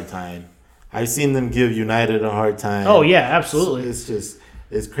Liverpool a hard time. I've seen them give United a hard time. Oh, yeah, absolutely.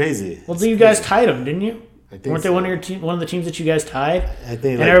 It's crazy. Well, you guys tied them, didn't you? Weren't they one of the teams that you guys tied? I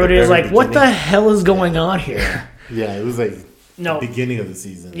think. And everybody was like, "What the hell is going on here?" Yeah, it was like the beginning of the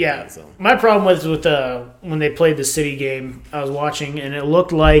season. Yeah. So. My problem was with when they played the City game, I was watching, and it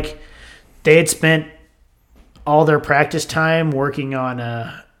looked like they had spent all their practice time working on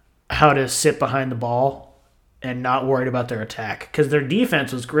how to sit behind the ball and not worried about their attack, because their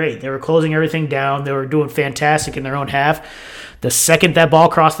defense was great. They were closing everything down. They were doing fantastic in their own half. The second that ball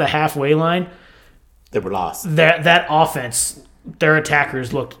crossed the halfway line, they were lost. That offense, their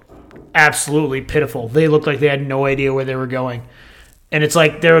attackers looked absolutely pitiful. They looked like they had no idea where they were going. And it's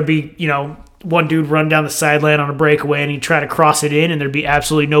like there would be, one dude run down the sideline on a breakaway and he'd try to cross it in, and there'd be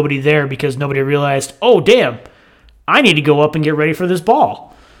absolutely nobody there because nobody realized, oh, damn, I need to go up and get ready for this ball.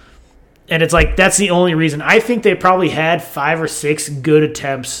 And it's like that's the only reason. I think they probably had 5 or 6 good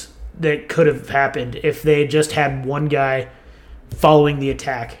attempts that could have happened if they just had one guy following the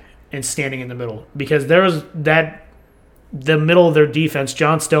attack and standing in the middle, because there was the middle of their defense,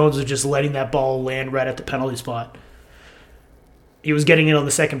 John Stones was just letting that ball land right at the penalty spot. He was getting it on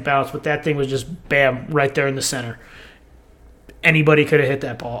the second bounce, but that thing was just bam right there in the center. Anybody could have hit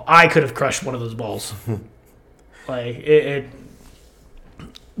that ball. I could have crushed one of those balls.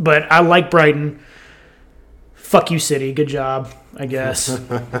 But I like Brighton. Fuck you, City. Good job, I guess.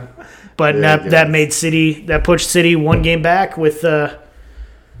 But that pushed City 1 game back with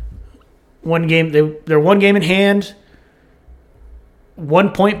 1 game. They're 1 game in hand,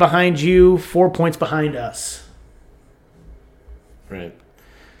 1 point behind you, 4 points behind us. Right.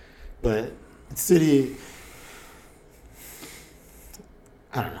 But City,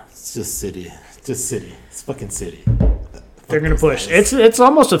 I don't know. It's just City. It's fucking City. They're going to push. It's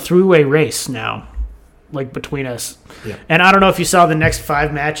almost a three-way race now, like between us. Yeah. And I don't know if you saw the next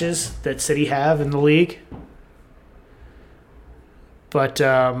 5 matches that City have in the league. But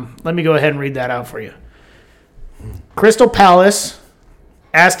let me go ahead and read that out for you. Crystal Palace,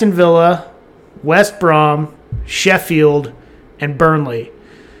 Aston Villa, West Brom, Sheffield, and Burnley.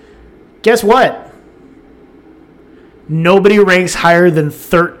 Guess what? Nobody ranks higher than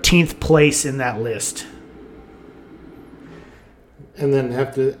 13th place in that list. And then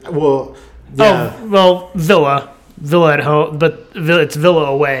after, well, yeah. Oh, well, Villa at home, but it's Villa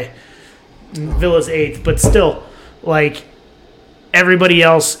away. Villa's 8th, but still, like, everybody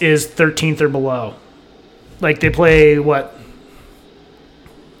else is 13th or below. Like, they play what?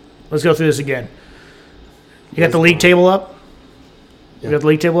 Let's go through this again. You got the league table up? Yeah. You got the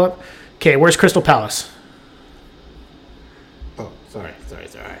league table up? Okay, where's Crystal Palace? Oh, sorry.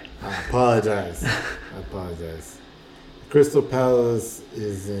 I apologize. Crystal Palace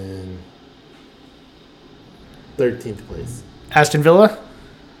is in 13th place. Aston Villa?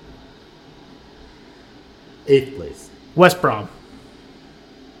 8th place. West Brom?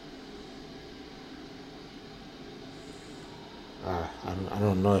 I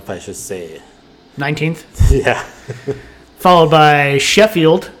don't know if I should say it. 19th? Yeah. Followed by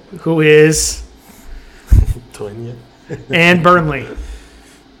Sheffield, who is... 20th. And Burnley.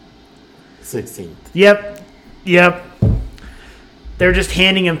 16th. Yep. They're just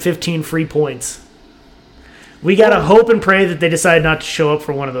handing him 15 free points. We got to hope and pray that they decide not to show up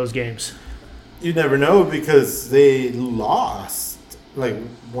for one of those games. You never know because they lost like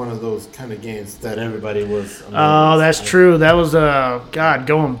one of those kind of games that everybody was amazed. Oh, that's true. That was,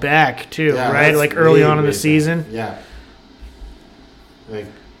 going back too, right? Like early on in the season. Yeah. Like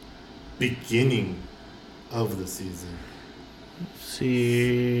beginning of the season. Let's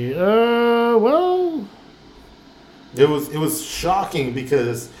see. Well... It was shocking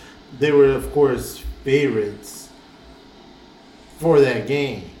because they were, of course, favorites for that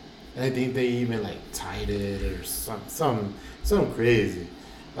game. And I think they even like tied it or some crazy.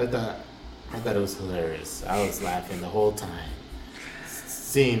 I thought it was hilarious. I was laughing the whole time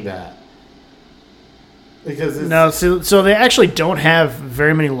seeing that. Because so they actually don't have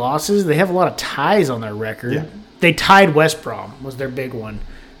very many losses. They have a lot of ties on their record. Yeah. They tied West Brom was their big one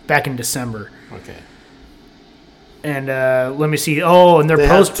back in December. Okay. And let me see. Oh, and their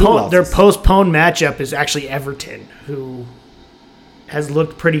postponed matchup is actually Everton, who has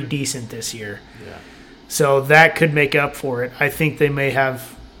looked pretty decent this year. Yeah. So that could make up for it. I think they may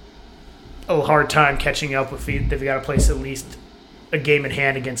have a hard time catching up if they've got to place at least a game in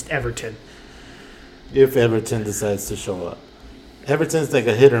hand against Everton. If Everton decides to show up. Everton's like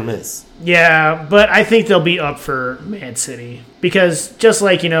a hit or miss. Yeah, but I think they'll be up for Man City. Because just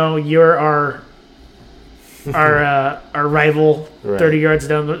like, you're our rival, right.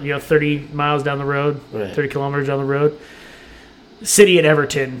 30 miles down the road, right. 30 kilometers down the road. City and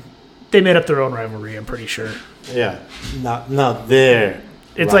Everton, they made up their own rivalry, I'm pretty sure. Yeah. Not their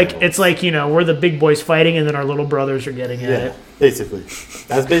It's rivals. like we're the big boys fighting and then our little brothers are getting at it. Basically.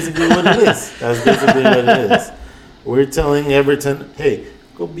 That's basically what it is. We're telling Everton, hey,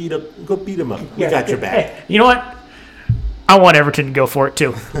 go beat them up. We got your back. Hey, you know what? I want Everton to go for it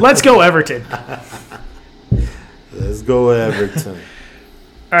too. Let's go Everton. Let's go Everton.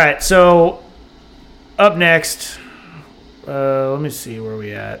 All right, so up next, let me see where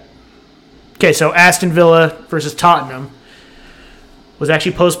we at. Okay, so Aston Villa versus Tottenham was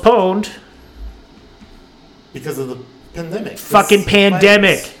actually postponed. Because of the pandemic. Fucking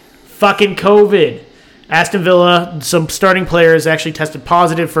pandemic. Fucking COVID. Aston Villa, some starting players actually tested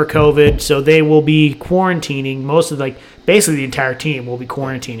positive for COVID, so they will be quarantining. Basically the entire team will be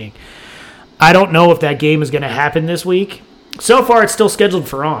quarantining. I don't know if that game is going to happen this week. So far, it's still scheduled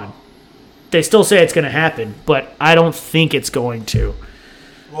for on. They still say it's going to happen, but I don't think it's going to.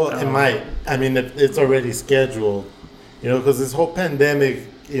 Well, it might. I mean, it's already scheduled, because this whole pandemic,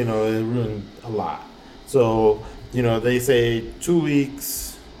 it ruined a lot. So, they say 2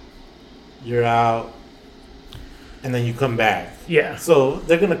 weeks, you're out, and then you come back. Yeah. So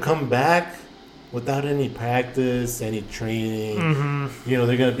they're going to come back without any practice, any training. Mm-hmm.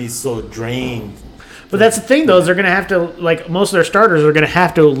 They're going to be so drained. But that's the thing, though, is they're going to have to, most of their starters are going to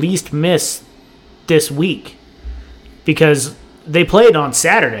have to at least miss this week. Because they played on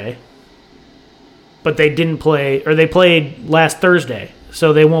Saturday, but they didn't play, or they played last Thursday.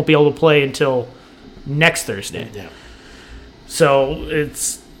 So they won't be able to play until next Thursday. Yeah. So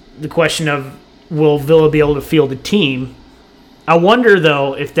it's the question of, will Villa be able to field a team? I wonder,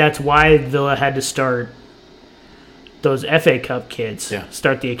 though, if that's why Villa had to start those FA Cup kids,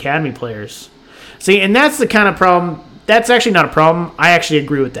 start the academy players. See, and that's the kind of problem that's actually not a problem. I actually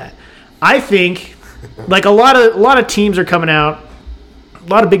agree with that. I think like a lot of teams are coming out, a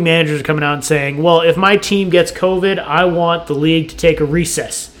lot of big managers are coming out and saying, well, if my team gets COVID, I want the league to take a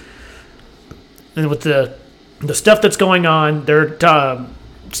recess. And with the stuff that's going on,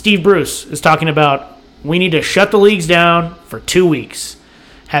 Steve Bruce is talking about we need to shut the leagues down for 2 weeks,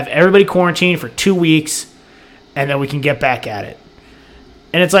 have everybody quarantined for 2 weeks, and then we can get back at it.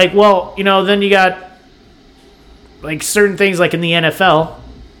 And it's like, well, then you got like certain things like in the NFL.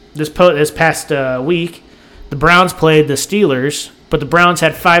 This past week, the Browns played the Steelers, but the Browns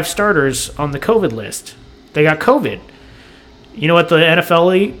had 5 starters on the COVID list. They got COVID. You know what the NFL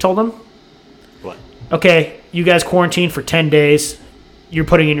league told them? What? Okay, you guys quarantined for 10 days. You're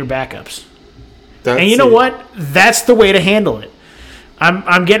putting in your backups. And you know what? That's the way to handle it.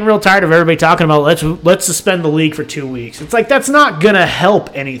 I'm getting real tired of everybody talking about let's suspend the league for 2 weeks. It's like that's not gonna help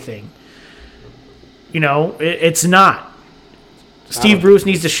anything. It's not. Steve Bruce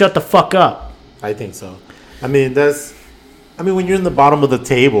needs to shut the fuck up. I think so. I mean, when you're in the bottom of the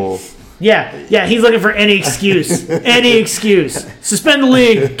table. Yeah, he's looking for any excuse. Any excuse. Suspend the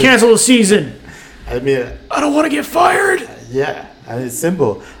league. Cancel the season. I mean, I don't want to get fired. Yeah, it's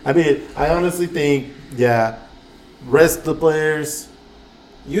simple. I mean, I honestly think, rest the players.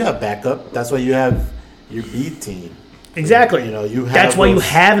 You have backup. That's why you have your B team. Exactly. That's why you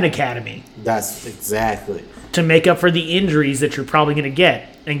have an academy. That's exactly. To make up for the injuries that you're probably going to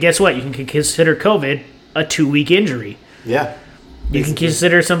get. And guess what? You can consider COVID a 2-week injury. Yeah. Basically. You can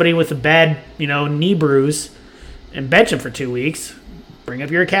consider somebody with a bad, knee bruise and bench him for 2 weeks. Bring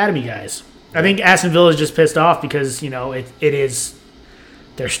up your academy guys. I think Aston Villa is just pissed off because, it is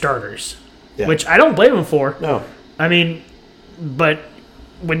their starters. Yeah. Which I don't blame them for. No. I mean, but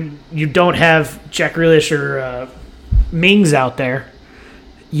when you don't have Jack Grealish or Mings out there,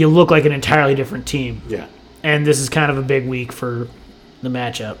 you look like an entirely different team. Yeah. And this is kind of a big week for the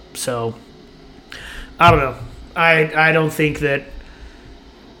matchup. So, I don't know. I don't think that...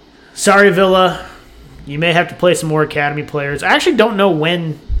 Sorry, Villa. You may have to play some more academy players. I actually don't know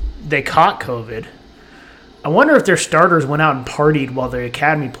when they caught COVID. I wonder if their starters went out and partied while their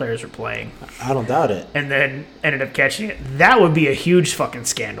academy players were playing. I don't doubt it. And then ended up catching it. That would be a huge fucking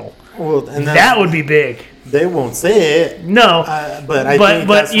scandal. Well, and that would be big. They won't say it. No, but I think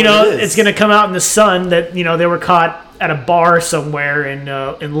that's it's going to come out in the sun that they were caught at a bar somewhere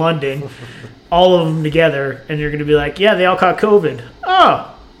in London, all of them together, and you're going to be like, yeah, they all caught COVID.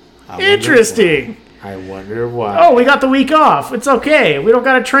 Oh, interesting. I wonder why. Oh, we got the week off. It's okay. We don't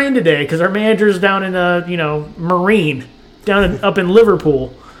got to train today because our manager's down in Marine, up in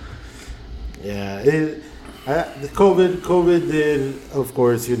Liverpool. Yeah, the COVID did, of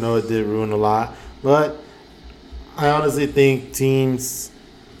course, it did ruin a lot. But I honestly think teams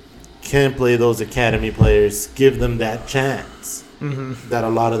can play those academy players, give them that chance that a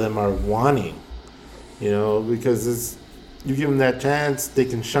lot of them are wanting. Because you give them that chance, they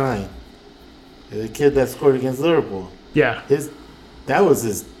can shine. The kid that scored against Liverpool. Yeah. That was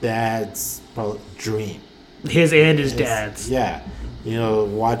his dad's dream. His and his dad's. Yeah.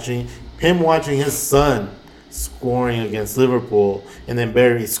 Watching his son scoring against Liverpool and then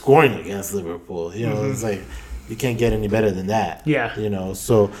Barry scoring against Liverpool. It's like you can't get any better than that. Yeah.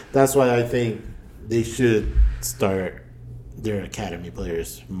 So that's why I think they should start their academy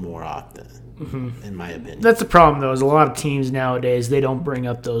players more often, in my opinion. That's the problem, though, is a lot of teams nowadays, they don't bring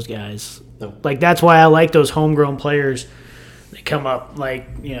up those guys. No. Like, that's why I like those homegrown players. They come up like,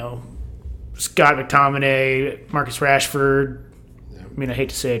 Scott McTominay, Marcus Rashford. Yeah. I mean, I hate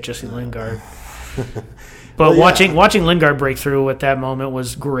to say it, Jesse Lingard. But watching Lingard break through at that moment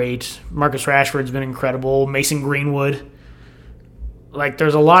was great. Marcus Rashford's been incredible. Mason Greenwood. Like,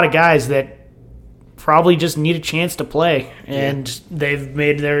 there's a lot of guys that probably just need a chance to play. And they've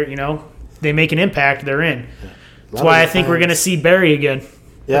made their, they make an impact, they're in. Yeah. That's why I think we're going to see Barry again.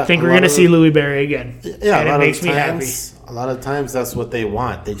 Yeah, I think we're going to see Louis Barry again. Yeah, and it makes me happy. A lot of times that's what they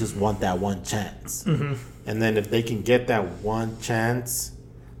want. They just want that one chance. And then if they can get that one chance,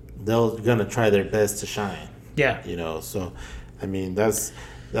 they're going to try their best to shine. Yeah. So, I mean, that's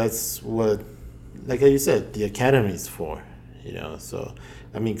what, like you said, the academy's for. So,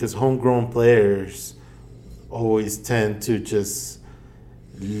 I mean, because homegrown players always tend to just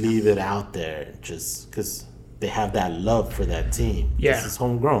leave it out there just because they have that love for that team. Yeah. This is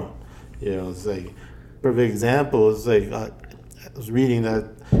homegrown. It's like, perfect example is like, I was reading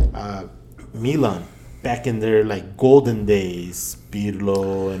that Milan, back in their like golden days,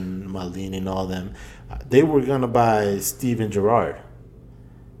 Pirlo and Maldini and all them, they were going to buy Steven Gerrard.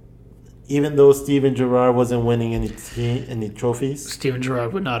 Even though Steven Gerrard wasn't winning any trophies. Steven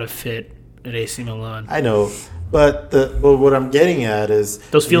Gerrard would not have fit at AC Milan. I know, But what I'm getting at is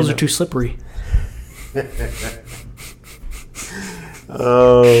those fields are too slippery.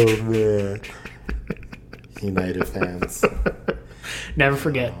 Oh man, United fans. Never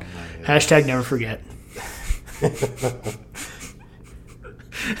forget. Hashtag never forget.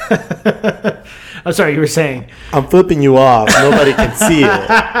 I'm sorry, you were saying. I'm flipping you off. Nobody can see it,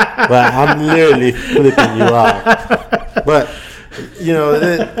 but I'm literally flipping you off. But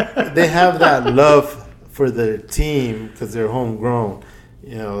they have that love for their team because they're homegrown.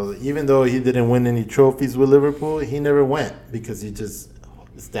 Even though he didn't win any trophies with Liverpool, he never went because it's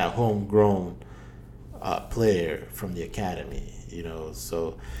that homegrown player from the academy.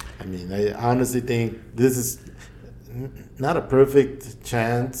 So I mean, I honestly think this is not a perfect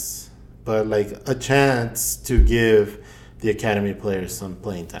chance, but like a chance to give the academy players some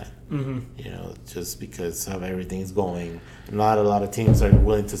playing time. Mm-hmm. Just because of everything's going. Not a lot of teams are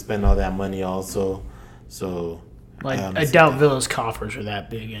willing to spend all that money also. So I doubt Villa's coffers are that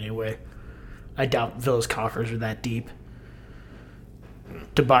big anyway. I doubt Villa's coffers are that deep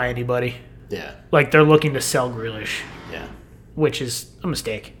to buy anybody. Yeah. Like they're looking to sell Grealish. Yeah. Which is a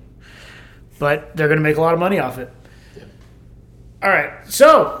mistake. But they're going to make a lot of money off it. Yeah. All right.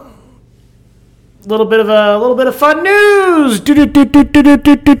 So, a little bit of fun news. I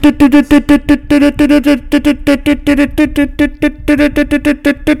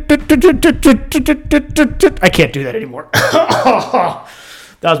can't do that anymore.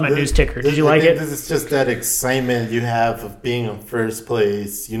 That was my news ticker. Did you like it? This is just that excitement you have of being in first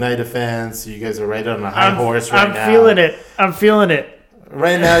place. United fans, you guys are right on a high horse right now. I'm feeling it.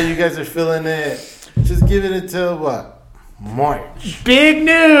 Right now, you guys are feeling it. Just give it until what? March. Big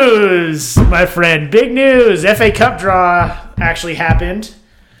news, my friend. Big news. FA Cup draw actually happened.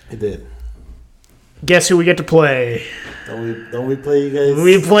 It did. Guess who we get to play? Don't we play you guys?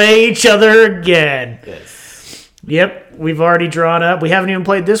 We play each other again. Yes. Yep, we've already drawn up. We haven't even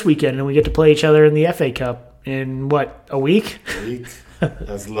played this weekend, and we get to play each other in the FA Cup in, what, a week? A week.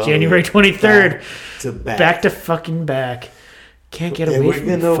 That's lovely. January 23rd. Back to fucking back. Can't get away and from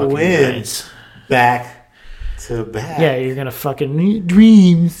we're the gonna fucking win. guys. Back to back. Yeah, you're going to fucking...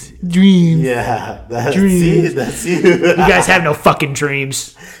 Dreams. Yeah, that's dreams. That's you. You guys have no fucking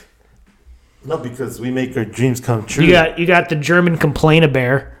dreams. No, because we make our dreams come true. You got the German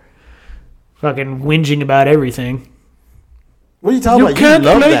complain-a-bear. Fucking whinging about everything. What are you talking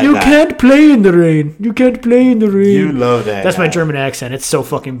about? You can't play in the rain. You can't play in the rain. You love that That's guy. my German accent. It's so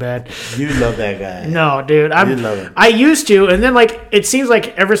fucking bad. You love that guy. No, dude. You love him. I used to, and then it seems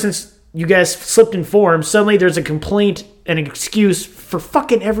like ever since you guys slipped in form, suddenly there's a complaint and an excuse for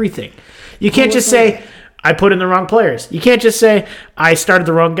fucking everything. You can't just say, I put in the wrong players. You can't just say, I started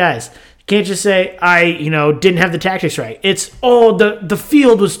the wrong guys. You can't just say, I didn't have the tactics right. It's, the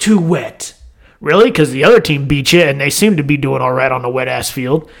field was too wet. Really? Because the other team beat you, and they seem to be doing all right on the wet-ass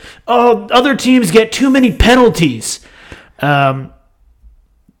field. Oh, other teams get too many penalties. You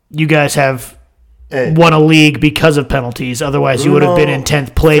guys have won a league because of penalties. Otherwise, you would have been in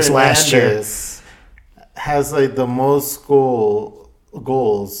 10th place last year. Has the most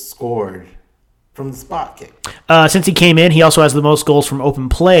goals scored from the spot kick. Since he came in, he also has the most goals from open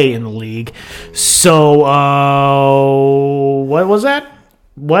play in the league. So, what was that?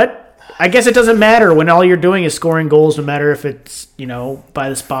 What? I guess it doesn't matter when all you're doing is scoring goals, no matter if it's, by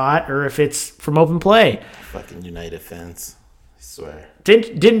the spot or if it's from open play. Fucking United fans. I swear.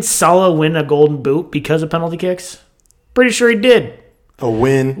 Didn't Salah win a golden boot because of penalty kicks? Pretty sure he did. A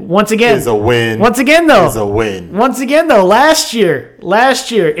win. Once again. Is a win. Once again, though. Is a win. Once again, though. Last year,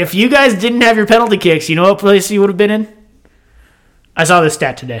 if you guys didn't have your penalty kicks, you know what place you would have been in? I saw this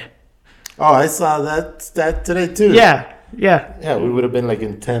stat today. Oh, I saw that stat today, too. Yeah. Yeah, we would have been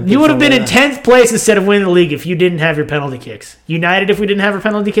in 10th. You would have been in 10th place instead of winning the league if you didn't have your penalty kicks. United, if we didn't have our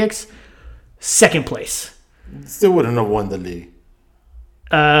penalty kicks, 2nd place. Still wouldn't have won the league.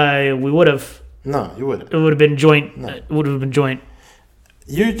 We would have. No, you wouldn't. It would have been joint. No. It would have been joint.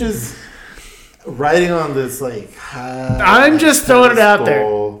 You're just riding on this I'm just throwing it out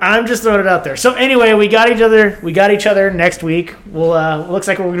there. So anyway, we got each other next week. We'll looks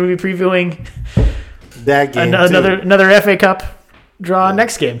like we're going to be previewing that game. Another FA Cup draw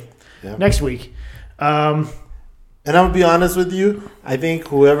next game. Next week. And I'm gonna be honest with you. I think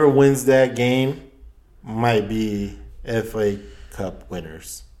whoever wins that game might be FA Cup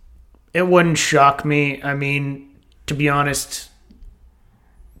winners. It wouldn't shock me. I mean, to be honest,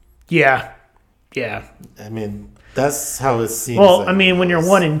 yeah. I mean, that's how it seems. Well, I mean, when you're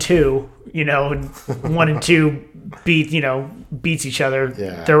 1-2, and 1 and 2 beats each other,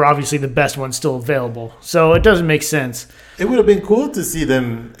 they're obviously the best ones still available. So it doesn't make sense. It would have been cool to see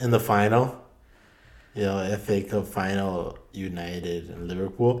them in the final. FA Cup final, United and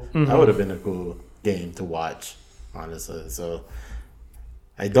Liverpool. That would have been a cool game to watch, honestly. So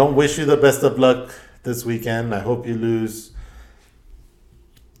I don't wish you the best of luck this weekend. I hope you lose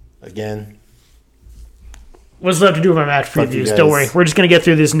again. What's left to do with my match previews? Don't worry. We're just going to get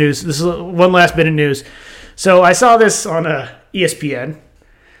through this news. This is one last bit of news. So I saw this on ESPN.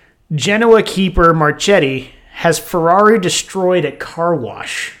 Genoa keeper Marchetti has Ferrari destroyed at car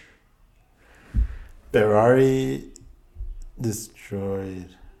wash. Ferrari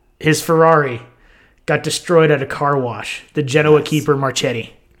destroyed. His Ferrari got destroyed at a car wash. The Genoa keeper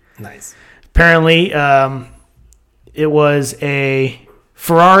Marchetti. Nice. Apparently, it was a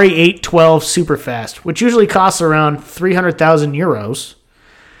Ferrari 812 Superfast, which usually costs around 300,000 euros.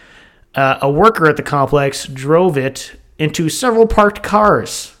 A worker at the complex drove it into several parked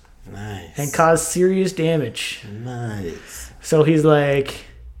cars. Nice. And caused serious damage. Nice. So he's like,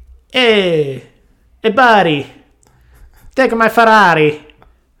 hey buddy, take my Ferrari,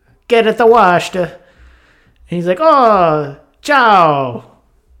 get it washed. And he's like, oh, ciao.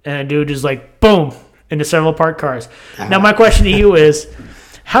 And a dude just like, boom, into several parked cars. Now my question to you is,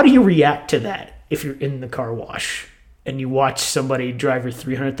 how do you react to that if you're in the car wash and you watch somebody drive your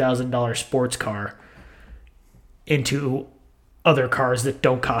 $300,000 sports car into other cars that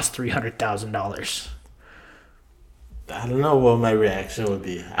don't cost $300,000? I don't know what my reaction would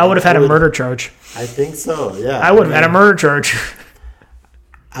be. I would have had a murder charge. I think so, yeah. I would have had a murder charge.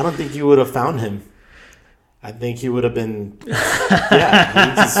 I don't think you would have found him. I think he would have been...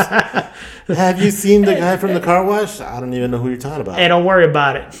 Yeah. Have you seen the guy from the car wash? I don't even know who you're talking about. Hey, don't worry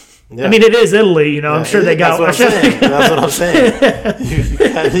about it. Yeah. I mean, it is Italy, you know. I'm sure they got... That's what I'm saying.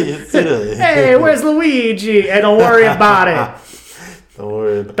 It's Italy. Hey, where's Luigi? Hey, don't worry about it.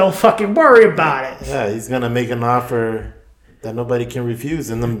 Don't fucking worry about it. Yeah, he's going to make an offer that nobody can refuse,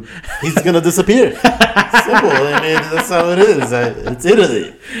 and then he's going to disappear. Simple. I mean, that's how it is. It's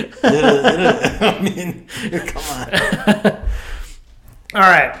Italy. I mean, come on. All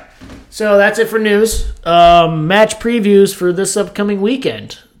right. So that's it for news. Match previews for this upcoming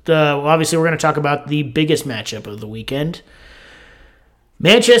weekend. Obviously, we're going to talk about the biggest matchup of the weekend.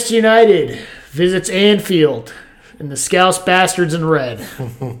 Manchester United visits Anfield. And the Scouse Bastards in red.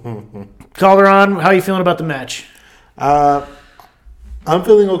 Calderon, how are you feeling about the match? I'm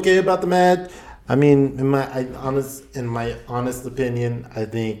feeling okay about the match. I mean, in my honest opinion, I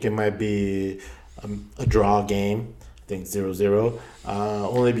think it might be a draw game. I think 0-0.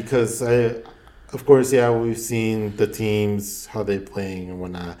 Only because of course, we've seen the teams, how they're playing and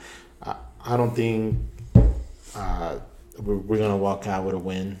whatnot. I don't think we're gonna walk out with a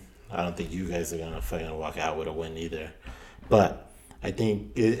win. I don't think you guys are gonna fucking walk out with a win either, but I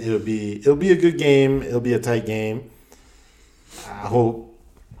think it'll be a good game. It'll be a tight game. I hope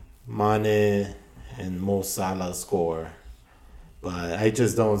Mane and Mo Salah score, but I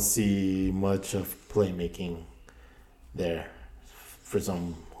just don't see much of playmaking there for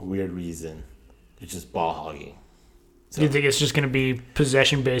some weird reason. It's just ball hogging. So. You think it's just going to be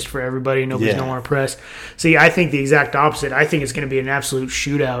possession-based for everybody? Nobody's going to want to press? See, I think the exact opposite. I think it's going to be an absolute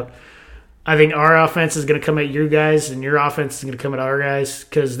shootout. I think our offense is going to come at you guys, and your offense is going to come at our guys,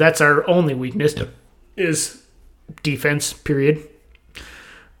 because that's our only weakness is defense, period.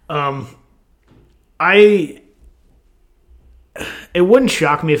 It wouldn't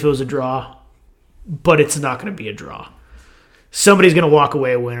shock me if it was a draw, but it's not going to be a draw. Somebody's going to walk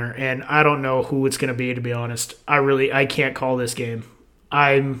away a winner, and I don't know who it's going to be, to be honest. I can't call this game.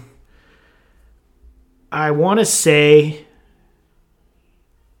 I want to say,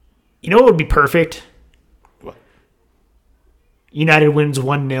 you know what would be perfect? What? United wins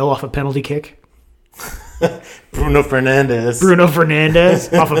 1-0 off a penalty kick. Bruno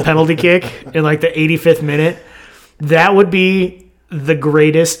Fernandes off a penalty kick in like the 85th minute. That would be the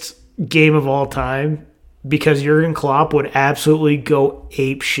greatest game of all time. Because Jurgen Klopp would absolutely go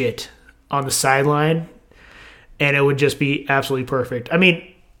ape shit on the sideline, and it would just be absolutely perfect. I mean,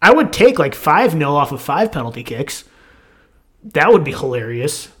 I would take like 5-0 off of 5 penalty kicks. That would be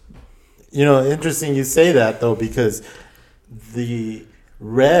hilarious. You know, interesting you say that, though, because the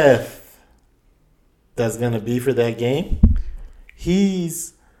ref that's going to be for that game,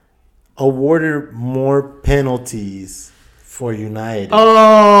 he's awarded more penalties for United.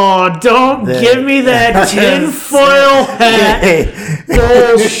 Oh, don't give me that tinfoil hat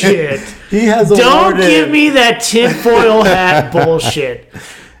bullshit. He has Don't give me that tinfoil hat bullshit.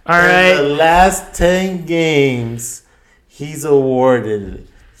 All right. In the last 10 games, he's awarded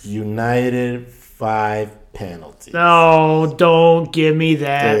United 5 penalties. No, don't give me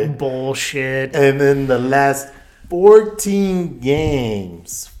that bullshit. And in the last 14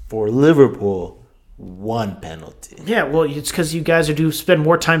 games for Liverpool, one penalty. Yeah, well, it's because you guys do spend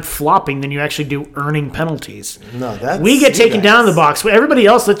more time flopping than you actually do earning penalties. No, that's we get taken down in the box. Everybody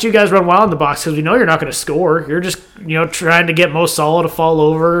else lets you guys run wild in the box because we know you're not going to score. You're just trying to get Mo Salah to fall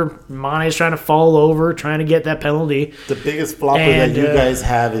over. Mane's trying to fall over, trying to get that penalty. The biggest flopper that you guys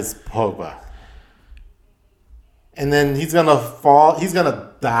have is Pogba. And then he's gonna fall. He's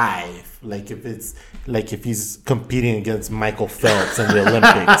gonna dive like if he's competing against Michael Phelps in the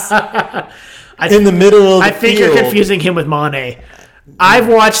Olympics. In the middle of the I think field. You're confusing him with Mane. I've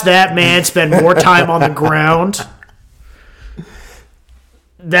watched that man spend more time on the ground.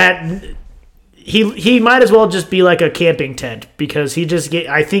 That he might as well just be like a camping tent because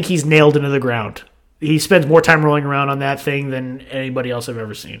I think he's nailed into the ground. He spends more time rolling around on that thing than anybody else I've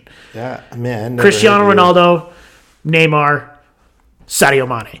ever seen. Yeah, man. Cristiano Ronaldo, Neymar, Sadio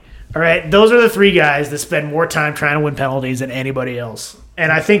Mane. All right, those are the three guys that spend more time trying to win penalties than anybody else.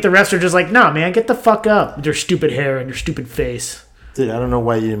 And I think the refs are just like, nah, man, get the fuck up with your stupid hair and your stupid face. Dude, I don't know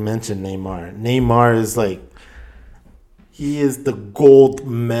why you mentioned Neymar. Neymar is he is the gold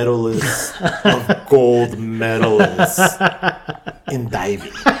medalist of gold medalists in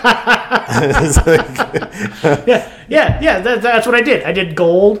diving. That's what I did. I did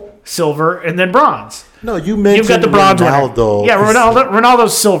gold, silver, and then bronze. No, you mentioned You've got the bronze Ronaldo. Winner. Yeah,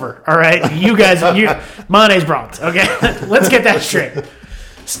 Ronaldo's silver. All right, you guys, Mane's bronze. Okay, let's get that straight.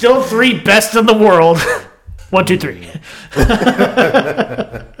 Still three best in the world. 1, 2, 3.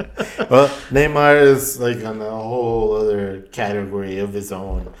 Well, Neymar is on a whole other category of his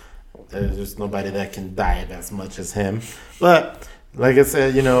own. There's nobody that can dive as much as him. But like I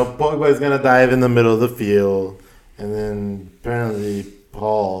said, Pogba is gonna dive in the middle of the field, and then apparently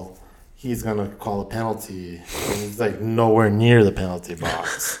Paul, he's gonna call a penalty. And he's nowhere near the penalty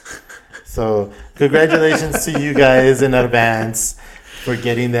box. So congratulations to you guys in advance for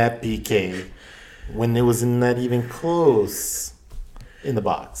getting that PK when it was not even close in the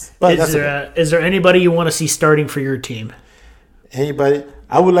box. But is there anybody you want to see starting for your team? Anybody?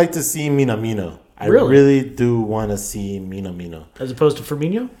 I would like to see Minamino. I really do want to see Minamino. As opposed to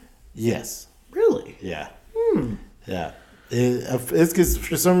Firmino? Yes. Really? Yeah. Yeah. It's because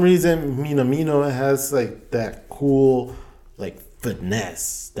for some reason Minamino has that cool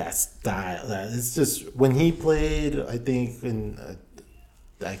finesse, that style. It's just when he played, I think in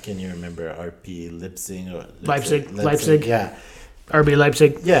I can't even remember RB Leipzig. Yeah. RB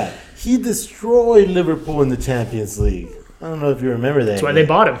Leipzig. Yeah. He destroyed Liverpool in the Champions League. I don't know if you remember that. That's why they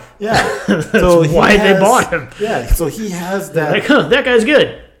bought him. Yeah. So why they bought him. Yeah. So he has that. That guy's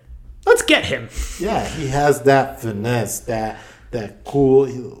good. Let's get him. Yeah. He has that finesse, that cool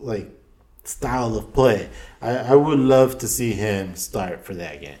style of play. I would love to see him start for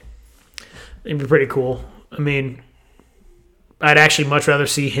that game. It'd be pretty cool. I mean, I'd actually much rather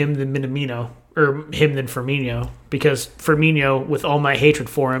see him than Minamino, or him than Firmino, because Firmino, with all my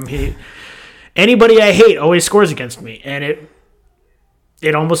hatred for him, anybody I hate always scores against me, and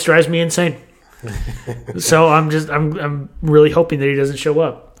it almost drives me insane. So I'm really hoping that he doesn't show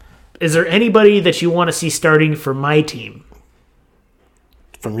up. Is there anybody that you want to see starting for my team?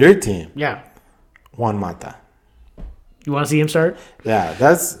 From your team? Yeah. Juan Mata. You want to see him start? Yeah,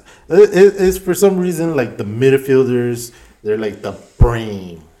 it's for some reason the midfielders, they're the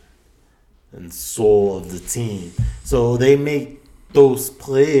brain and soul of the team. So they make those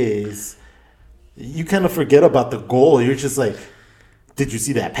plays. You kind of forget about the goal. You're just did you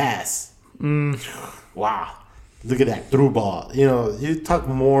see that pass? Wow. Look at that through ball. You talk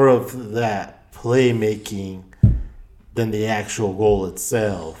more of that playmaking than the actual goal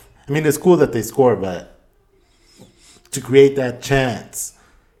itself. I mean, it's cool that they score, but to create that chance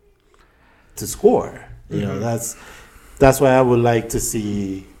to score, that's why I would like to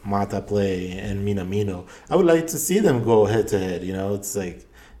see Mata play and Minamino. I would like to see them go head to head. It's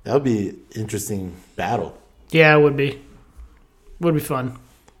that would be interesting battle. Yeah, it would be. Would be fun.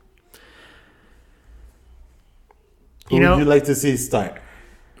 Who would you like to see start?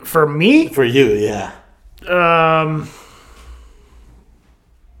 For me? For you, yeah.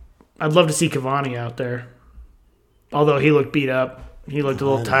 I'd love to see Cavani out there. Although he looked beat up. He looked a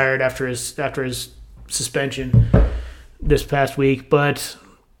little tired after his suspension this past week. But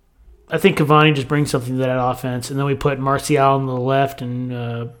I think Cavani just brings something to that offense. And then we put Martial on the left and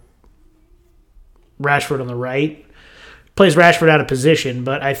Rashford on the right. Plays Rashford out of position,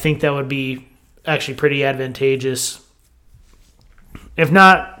 but I think that would be actually pretty advantageous. If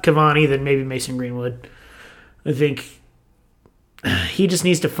not Cavani, then maybe Mason Greenwood. I think he just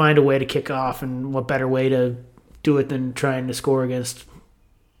needs to find a way to kick off, and what better way to do it than trying to score against,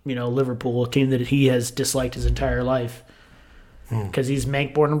 Liverpool, a team that he has disliked his entire life because he's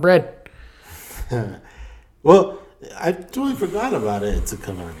Mank born and bred. Well, I totally forgot about it to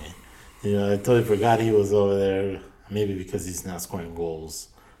Cavani. I totally forgot he was over there. Maybe because he's not scoring goals.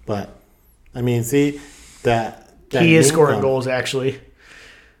 But, I mean, see, that he is scoring goals, actually.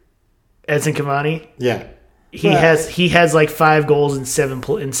 Edson Cavani? Yeah. He has like 5 goals in 7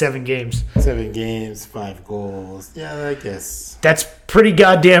 games. 7 games, 5 goals. Yeah, I guess. That's pretty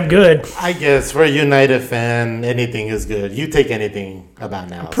goddamn good. I guess for a United fan, anything is good. You take anything about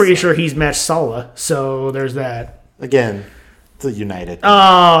now. I'm pretty sure he's matched Salah, so there's that. Again, it's a United thing.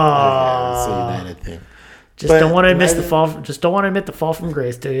 Oh. It's a United thing. Just don't want to miss the fall. Just don't want to admit the fall from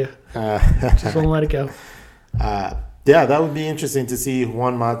grace, do you? Just won't let it go. Yeah, that would be interesting to see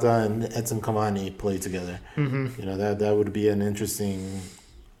Juan Mata and Edson Cavani play together. Mm-hmm. That would be an interesting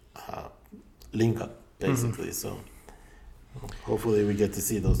link up, basically. Mm-hmm. So hopefully we get to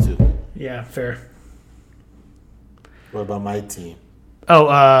see those two. Yeah, fair. What about my team? Oh,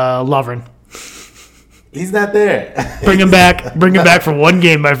 Lovren. He's not there. Bring him back. Bring him back for one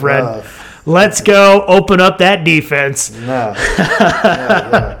game, my friend. Let's go open up that defense. No.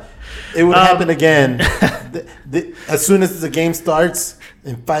 It would happen again. As soon as the game starts,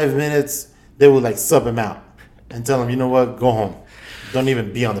 in 5 minutes, they would sub him out and tell him, you know what, go home. Don't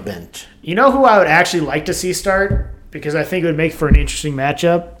even be on the bench. You know who I would actually like to see start? Because I think it would make for an interesting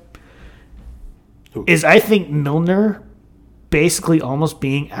matchup. Who? Is I think Milner basically almost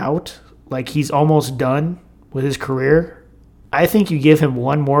being out. Like he's almost done with his career. I think you give him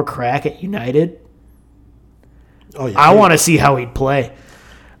one more crack at United. Oh yeah. I want to see how he'd play.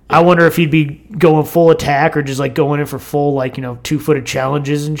 I wonder if he'd be going full attack or just going in for full 2-footed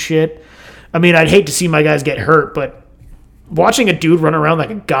challenges and shit. I mean, I'd hate to see my guys get hurt, but watching a dude run around like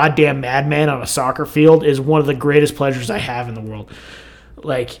a goddamn madman on a soccer field is one of the greatest pleasures I have in the world.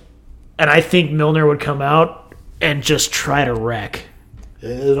 And I think Milner would come out and just try to wreck.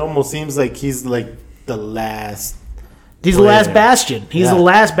 It almost seems like he's the last. He's the last bastion. He's the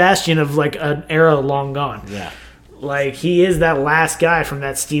last bastion of an era long gone. Yeah. He is that last guy from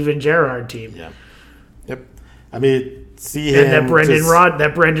that Steven Gerrard team. Yeah. Yep. I mean, see him. And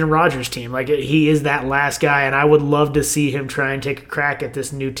that Brendan Rodgers team. He is that last guy, and I would love to see him try and take a crack at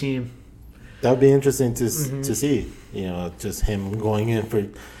this new team. That would be interesting to see. Just him going in for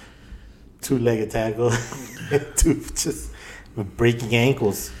 2-legged tackle, just breaking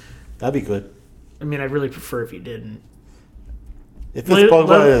ankles. That'd be good. I mean, I'd really prefer if he didn't. If it's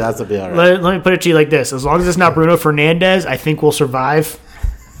Pogba, that's a bit all right. Let me put it to you like this. As long as it's not Bruno Fernandes, I think we'll survive.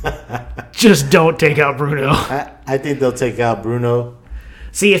 Just don't take out Bruno. I think they'll take out Bruno.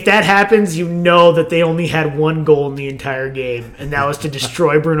 See, if that happens, you know that they only had one goal in the entire game, and that was to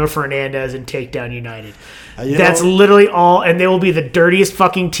destroy Bruno Fernandes and take down United. That's literally all, and they will be the dirtiest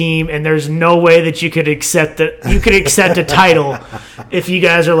fucking team, and there's no way that you could accept a title if you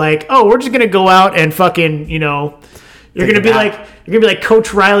guys are we're just gonna go out and fucking, You're gonna be like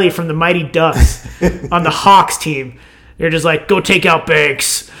Coach Riley from the Mighty Ducks on the Hawks team. You're just go take out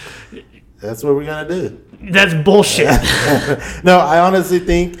Banks. That's what we're gonna do. That's bullshit. No, I honestly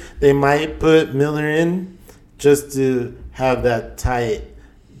think they might put Milner in just to have that tight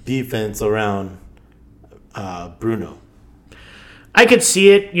defense around Bruno. I could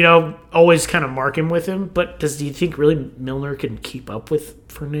see it, always kind of mark him with him. But do you think really Milner can keep up with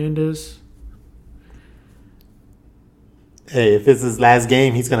Fernandes? Hey, if it's his last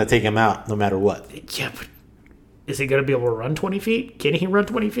game, he's going to take him out no matter what. Yeah, but is he going to be able to run 20 feet? Can he run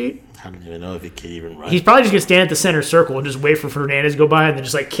 20 feet? I don't even know if he can even run. He's probably just going to stand at the center circle and just wait for Fernandes to go by and then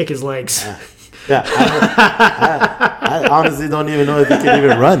just kick his legs. Yeah, I honestly don't even know if he can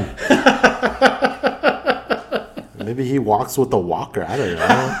even run. Maybe he walks with a walker. I don't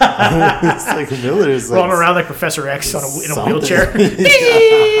know. It's Miller's rolling around like Professor X in a wheelchair.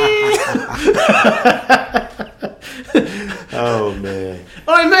 Oh, man.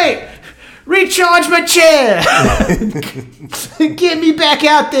 Oi, mate! Recharge my chair! Get me back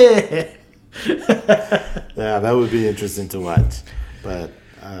out there! Yeah, that would be interesting to watch. But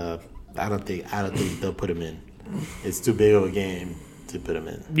I don't think they'll put him in. It's too big of a game to put him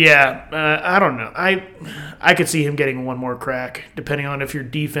in. Yeah, I don't know. I could see him getting one more crack, depending on if your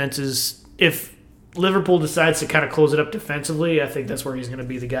defense is... If Liverpool decides to kind of close it up defensively, I think that's where he's going to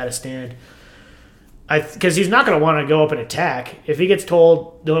be the guy to stand. Because he's not going to want to go up and attack. If he gets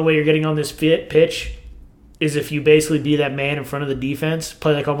told the only way you're getting on this pitch is if you basically be that man in front of the defense,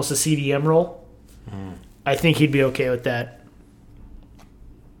 play almost a CDM role, I think he'd be okay with that.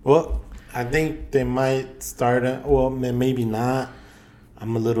 Well, I think they might start – well, maybe not.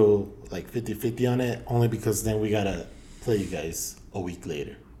 I'm a little 50-50 on it, only because then we got to play you guys a week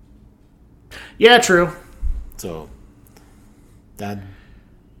later. Yeah, true. So that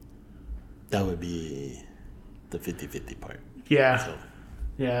That would be the 50-50 part. Yeah. So.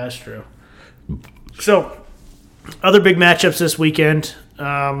 Yeah, that's true. So, other big matchups this weekend.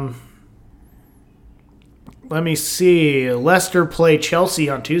 Let me see. Leicester play Chelsea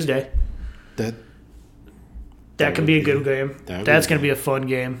on Tuesday. That could be a good game. That's going to be a fun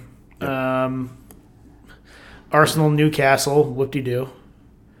game. Yep. Arsenal, Newcastle, whoop-de-doo.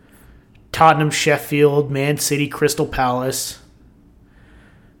 Tottenham, Sheffield, Man City, Crystal Palace.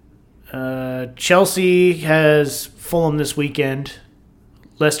 Chelsea has Fulham this weekend.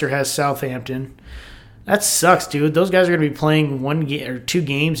 Leicester has Southampton. That sucks, dude. Those guys are going to be playing 1 game or 2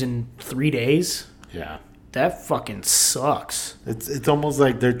 games in 3 days. Yeah. That fucking sucks. It's almost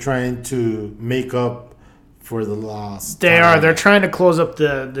like they're trying to make up for the loss. They're trying to close up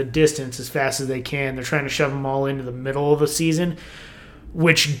the distance as fast as they can. They're trying to shove them all into the middle of the season,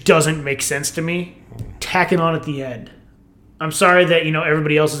 which doesn't make sense to me. Tacking on at the end. I'm sorry that,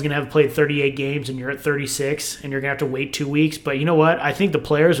 everybody else is going to have played 38 games and you're at 36 and you're going to have to wait 2 weeks. But you know what? I think the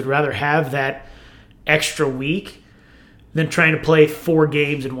players would rather have that extra week than trying to play 4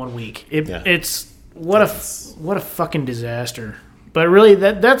 games in 1 week. It's what a fucking disaster. But really,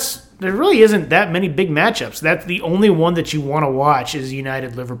 there really isn't that many big matchups. That's the only one that you want to watch is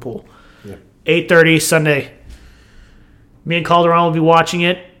United Liverpool. Yeah. 8:30 Sunday. Me and Calderon will be watching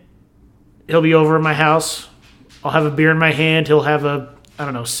it. He'll be over at my house. I'll have a beer in my hand. He'll have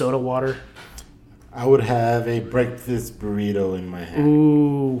soda water. I would have a breakfast burrito in my hand.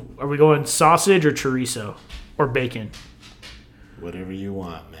 Ooh. Are we going sausage or chorizo? Or bacon? Whatever you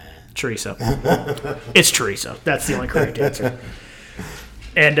want, man. Chorizo. It's chorizo. That's the only correct answer.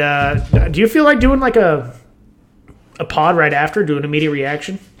 And do you feel like doing like a pod right after, do an immediate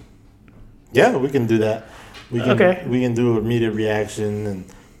reaction? Yeah, we can do that. We can do an immediate reaction and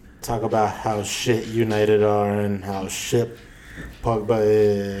talk about how shit United are and how shit Pogba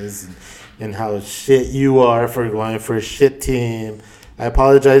is and how shit you are for going for a shit team. I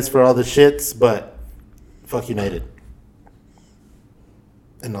apologize for all the shits, but fuck United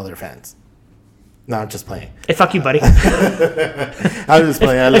and all their fans. No, I'm just playing. Hey, fuck you, buddy. I'm just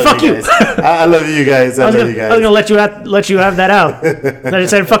playing. I love you guys. I love you guys. I love you guys. I was gonna let you have that out. I just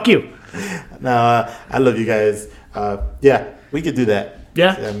said fuck you. No, I love you guys. Yeah, we could do that.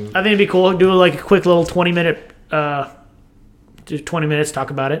 Yeah, I think it'd be cool. Do like a quick little 20-minute, just 20 minutes,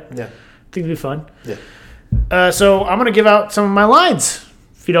 talk about it. Yeah, I think it'd be fun. Yeah. So I'm gonna give out some of my lines,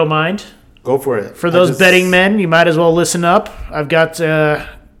 if you don't mind. Go for it. For those betting men, you might as well listen up. I've got a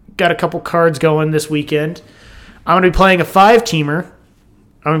couple cards going this weekend. I'm gonna be playing a 5-teamer. I'm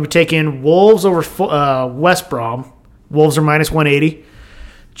gonna be taking Wolves over West Brom. Wolves are minus 180.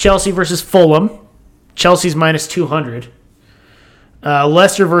 Chelsea versus Fulham. Chelsea's minus 200.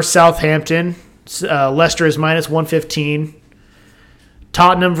 Leicester versus Southampton. Leicester is minus 115.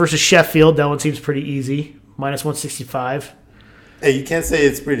 Tottenham versus Sheffield. That one seems pretty easy. Minus 165. Hey, you can't say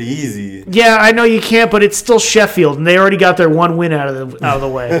it's pretty easy. Yeah, I know you can't, but it's still Sheffield, and they already got their 1 win out of the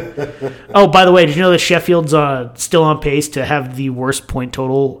way. Oh, by the way, did you know that Sheffield's still on pace to have the worst point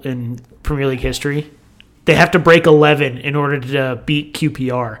total in Premier League history? They have to break 11 in order to beat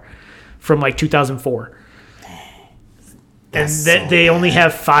QPR from like 2004. And they only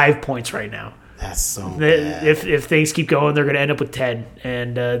have 5 points right now. That's so bad. If things keep going, they're going to end up with 10,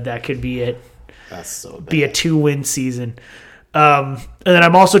 and that could be it. That's so bad. Be a 2-win season. And then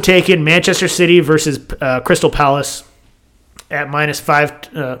I'm also taking Manchester City versus Crystal Palace at minus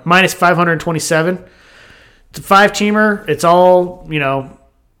 527. It's a 5-teamer. It's all,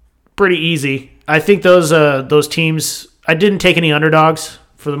 pretty easy. I think those teams, I didn't take any underdogs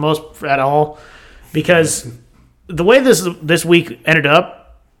for the most at all because the way this week ended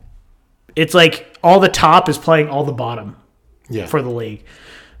up, it's like all the top is playing all the bottom for the league.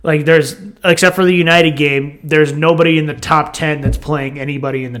 Like except for the United game, there's nobody in the top 10 that's playing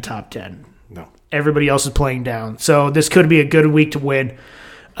anybody in the top 10. No. Everybody else is playing down. So this could be a good week to win.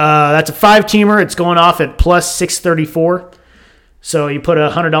 That's a 5-teamer. It's going off at plus 634. So you put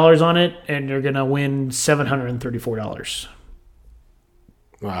 $100 on it, and you're going to win $734.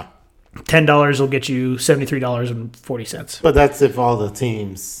 Wow. $10 will get you $73.40. But that's if all the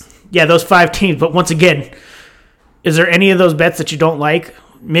teams. Yeah, those 5 teams. But once again, is there any of those bets that you don't like?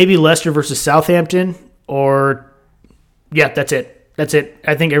 Maybe Leicester versus Southampton, or that's it. That's it.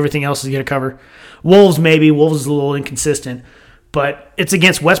 I think everything else is going to cover. Wolves, maybe. Wolves is a little inconsistent. But it's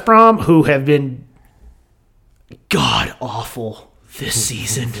against West Brom, who have been god-awful this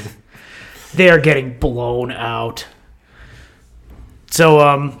season. They are getting blown out. So,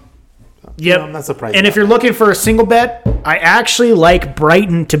 yep. No, I'm not surprised. And if you're looking for a single bet, I actually like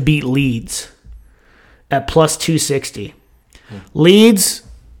Brighton to beat Leeds at plus 260. Leeds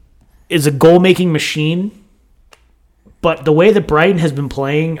is a goal-making machine, but the way that Brighton has been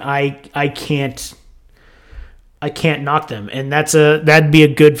playing, I can't knock them, and that'd be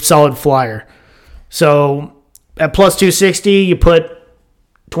a good solid flyer. So at plus 260, you put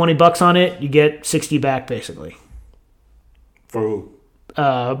 $20 on it, you get 60 back basically. For who?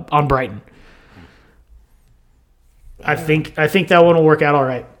 On Brighton. I think that one will work out all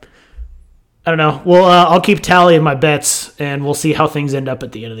right. I don't know. Well, I'll keep tally of my bets, and we'll see how things end up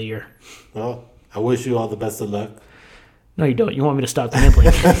at the end of the year. Well, I wish you all the best of luck. No, you don't. You want me to stop gambling?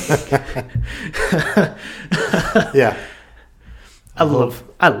 Yeah. I love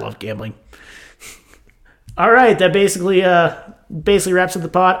gambling. All right, that basically wraps up the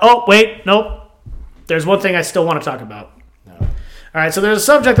pod. Oh, wait, nope. There's one thing I still want to talk about. No. All right, so there's a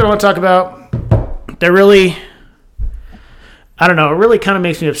subject that I want to talk about that really, I don't know, it really kind of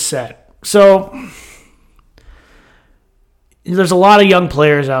makes me upset. So there's a lot of young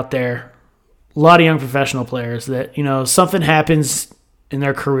players out there, a lot of young professional players that, something happens in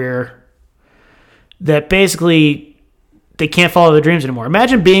their career that basically they can't follow their dreams anymore.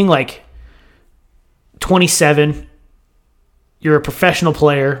 Imagine being like 27, you're a professional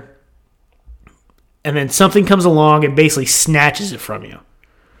player, and then something comes along and basically snatches it from you.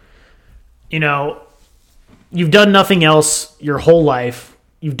 You've done nothing else your whole life.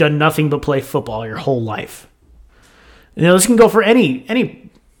 You've done nothing but play football your whole life. This can go for any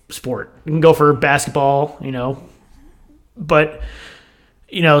sport. It can go for basketball, But,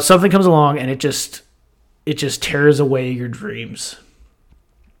 something comes along and it just tears away your dreams.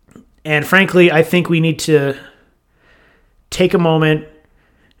 And frankly, I think we need to take a moment,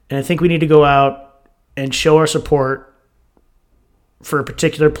 and I think we need to go out and show our support for a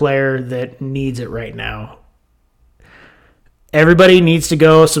particular player that needs it right now. Everybody needs to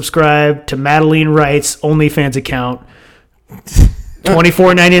go subscribe to Madeline Wright's OnlyFans account.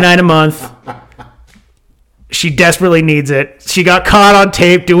 $24.99 a month. She desperately needs it. She got caught on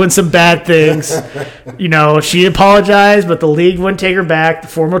tape doing some bad things. She apologized, but the league wouldn't take her back. The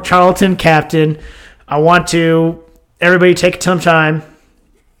former Charlton captain. I want to everybody take some time.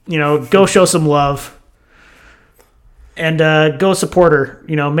 Go show some love. And go support her.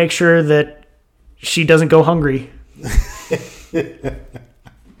 Make sure that she doesn't go hungry.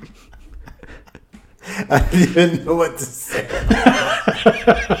 I don't even know what to say.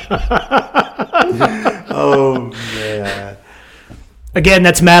 Oh, man. Again,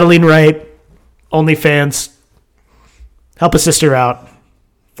 that's Madeline Wright, OnlyFans. Help a sister out.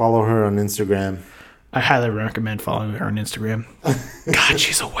 Follow her on Instagram. I highly recommend following her on Instagram. God,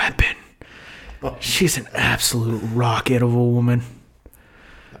 she's a weapon. She's an absolute rocket of a woman.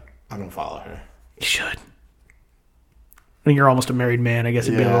 I don't follow her. You should. You're almost a married man. I guess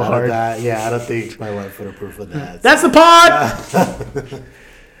it'd be a little hard. I don't think my wife would approve of that. That's the pod!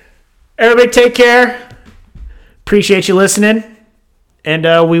 Everybody take care. Appreciate you listening.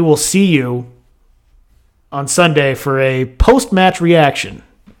 And we will see you on Sunday for a post-match reaction.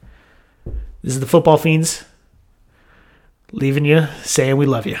 This is the Football Fiends leaving you, saying we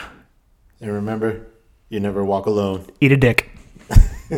love you. And remember, you never walk alone. Eat a dick.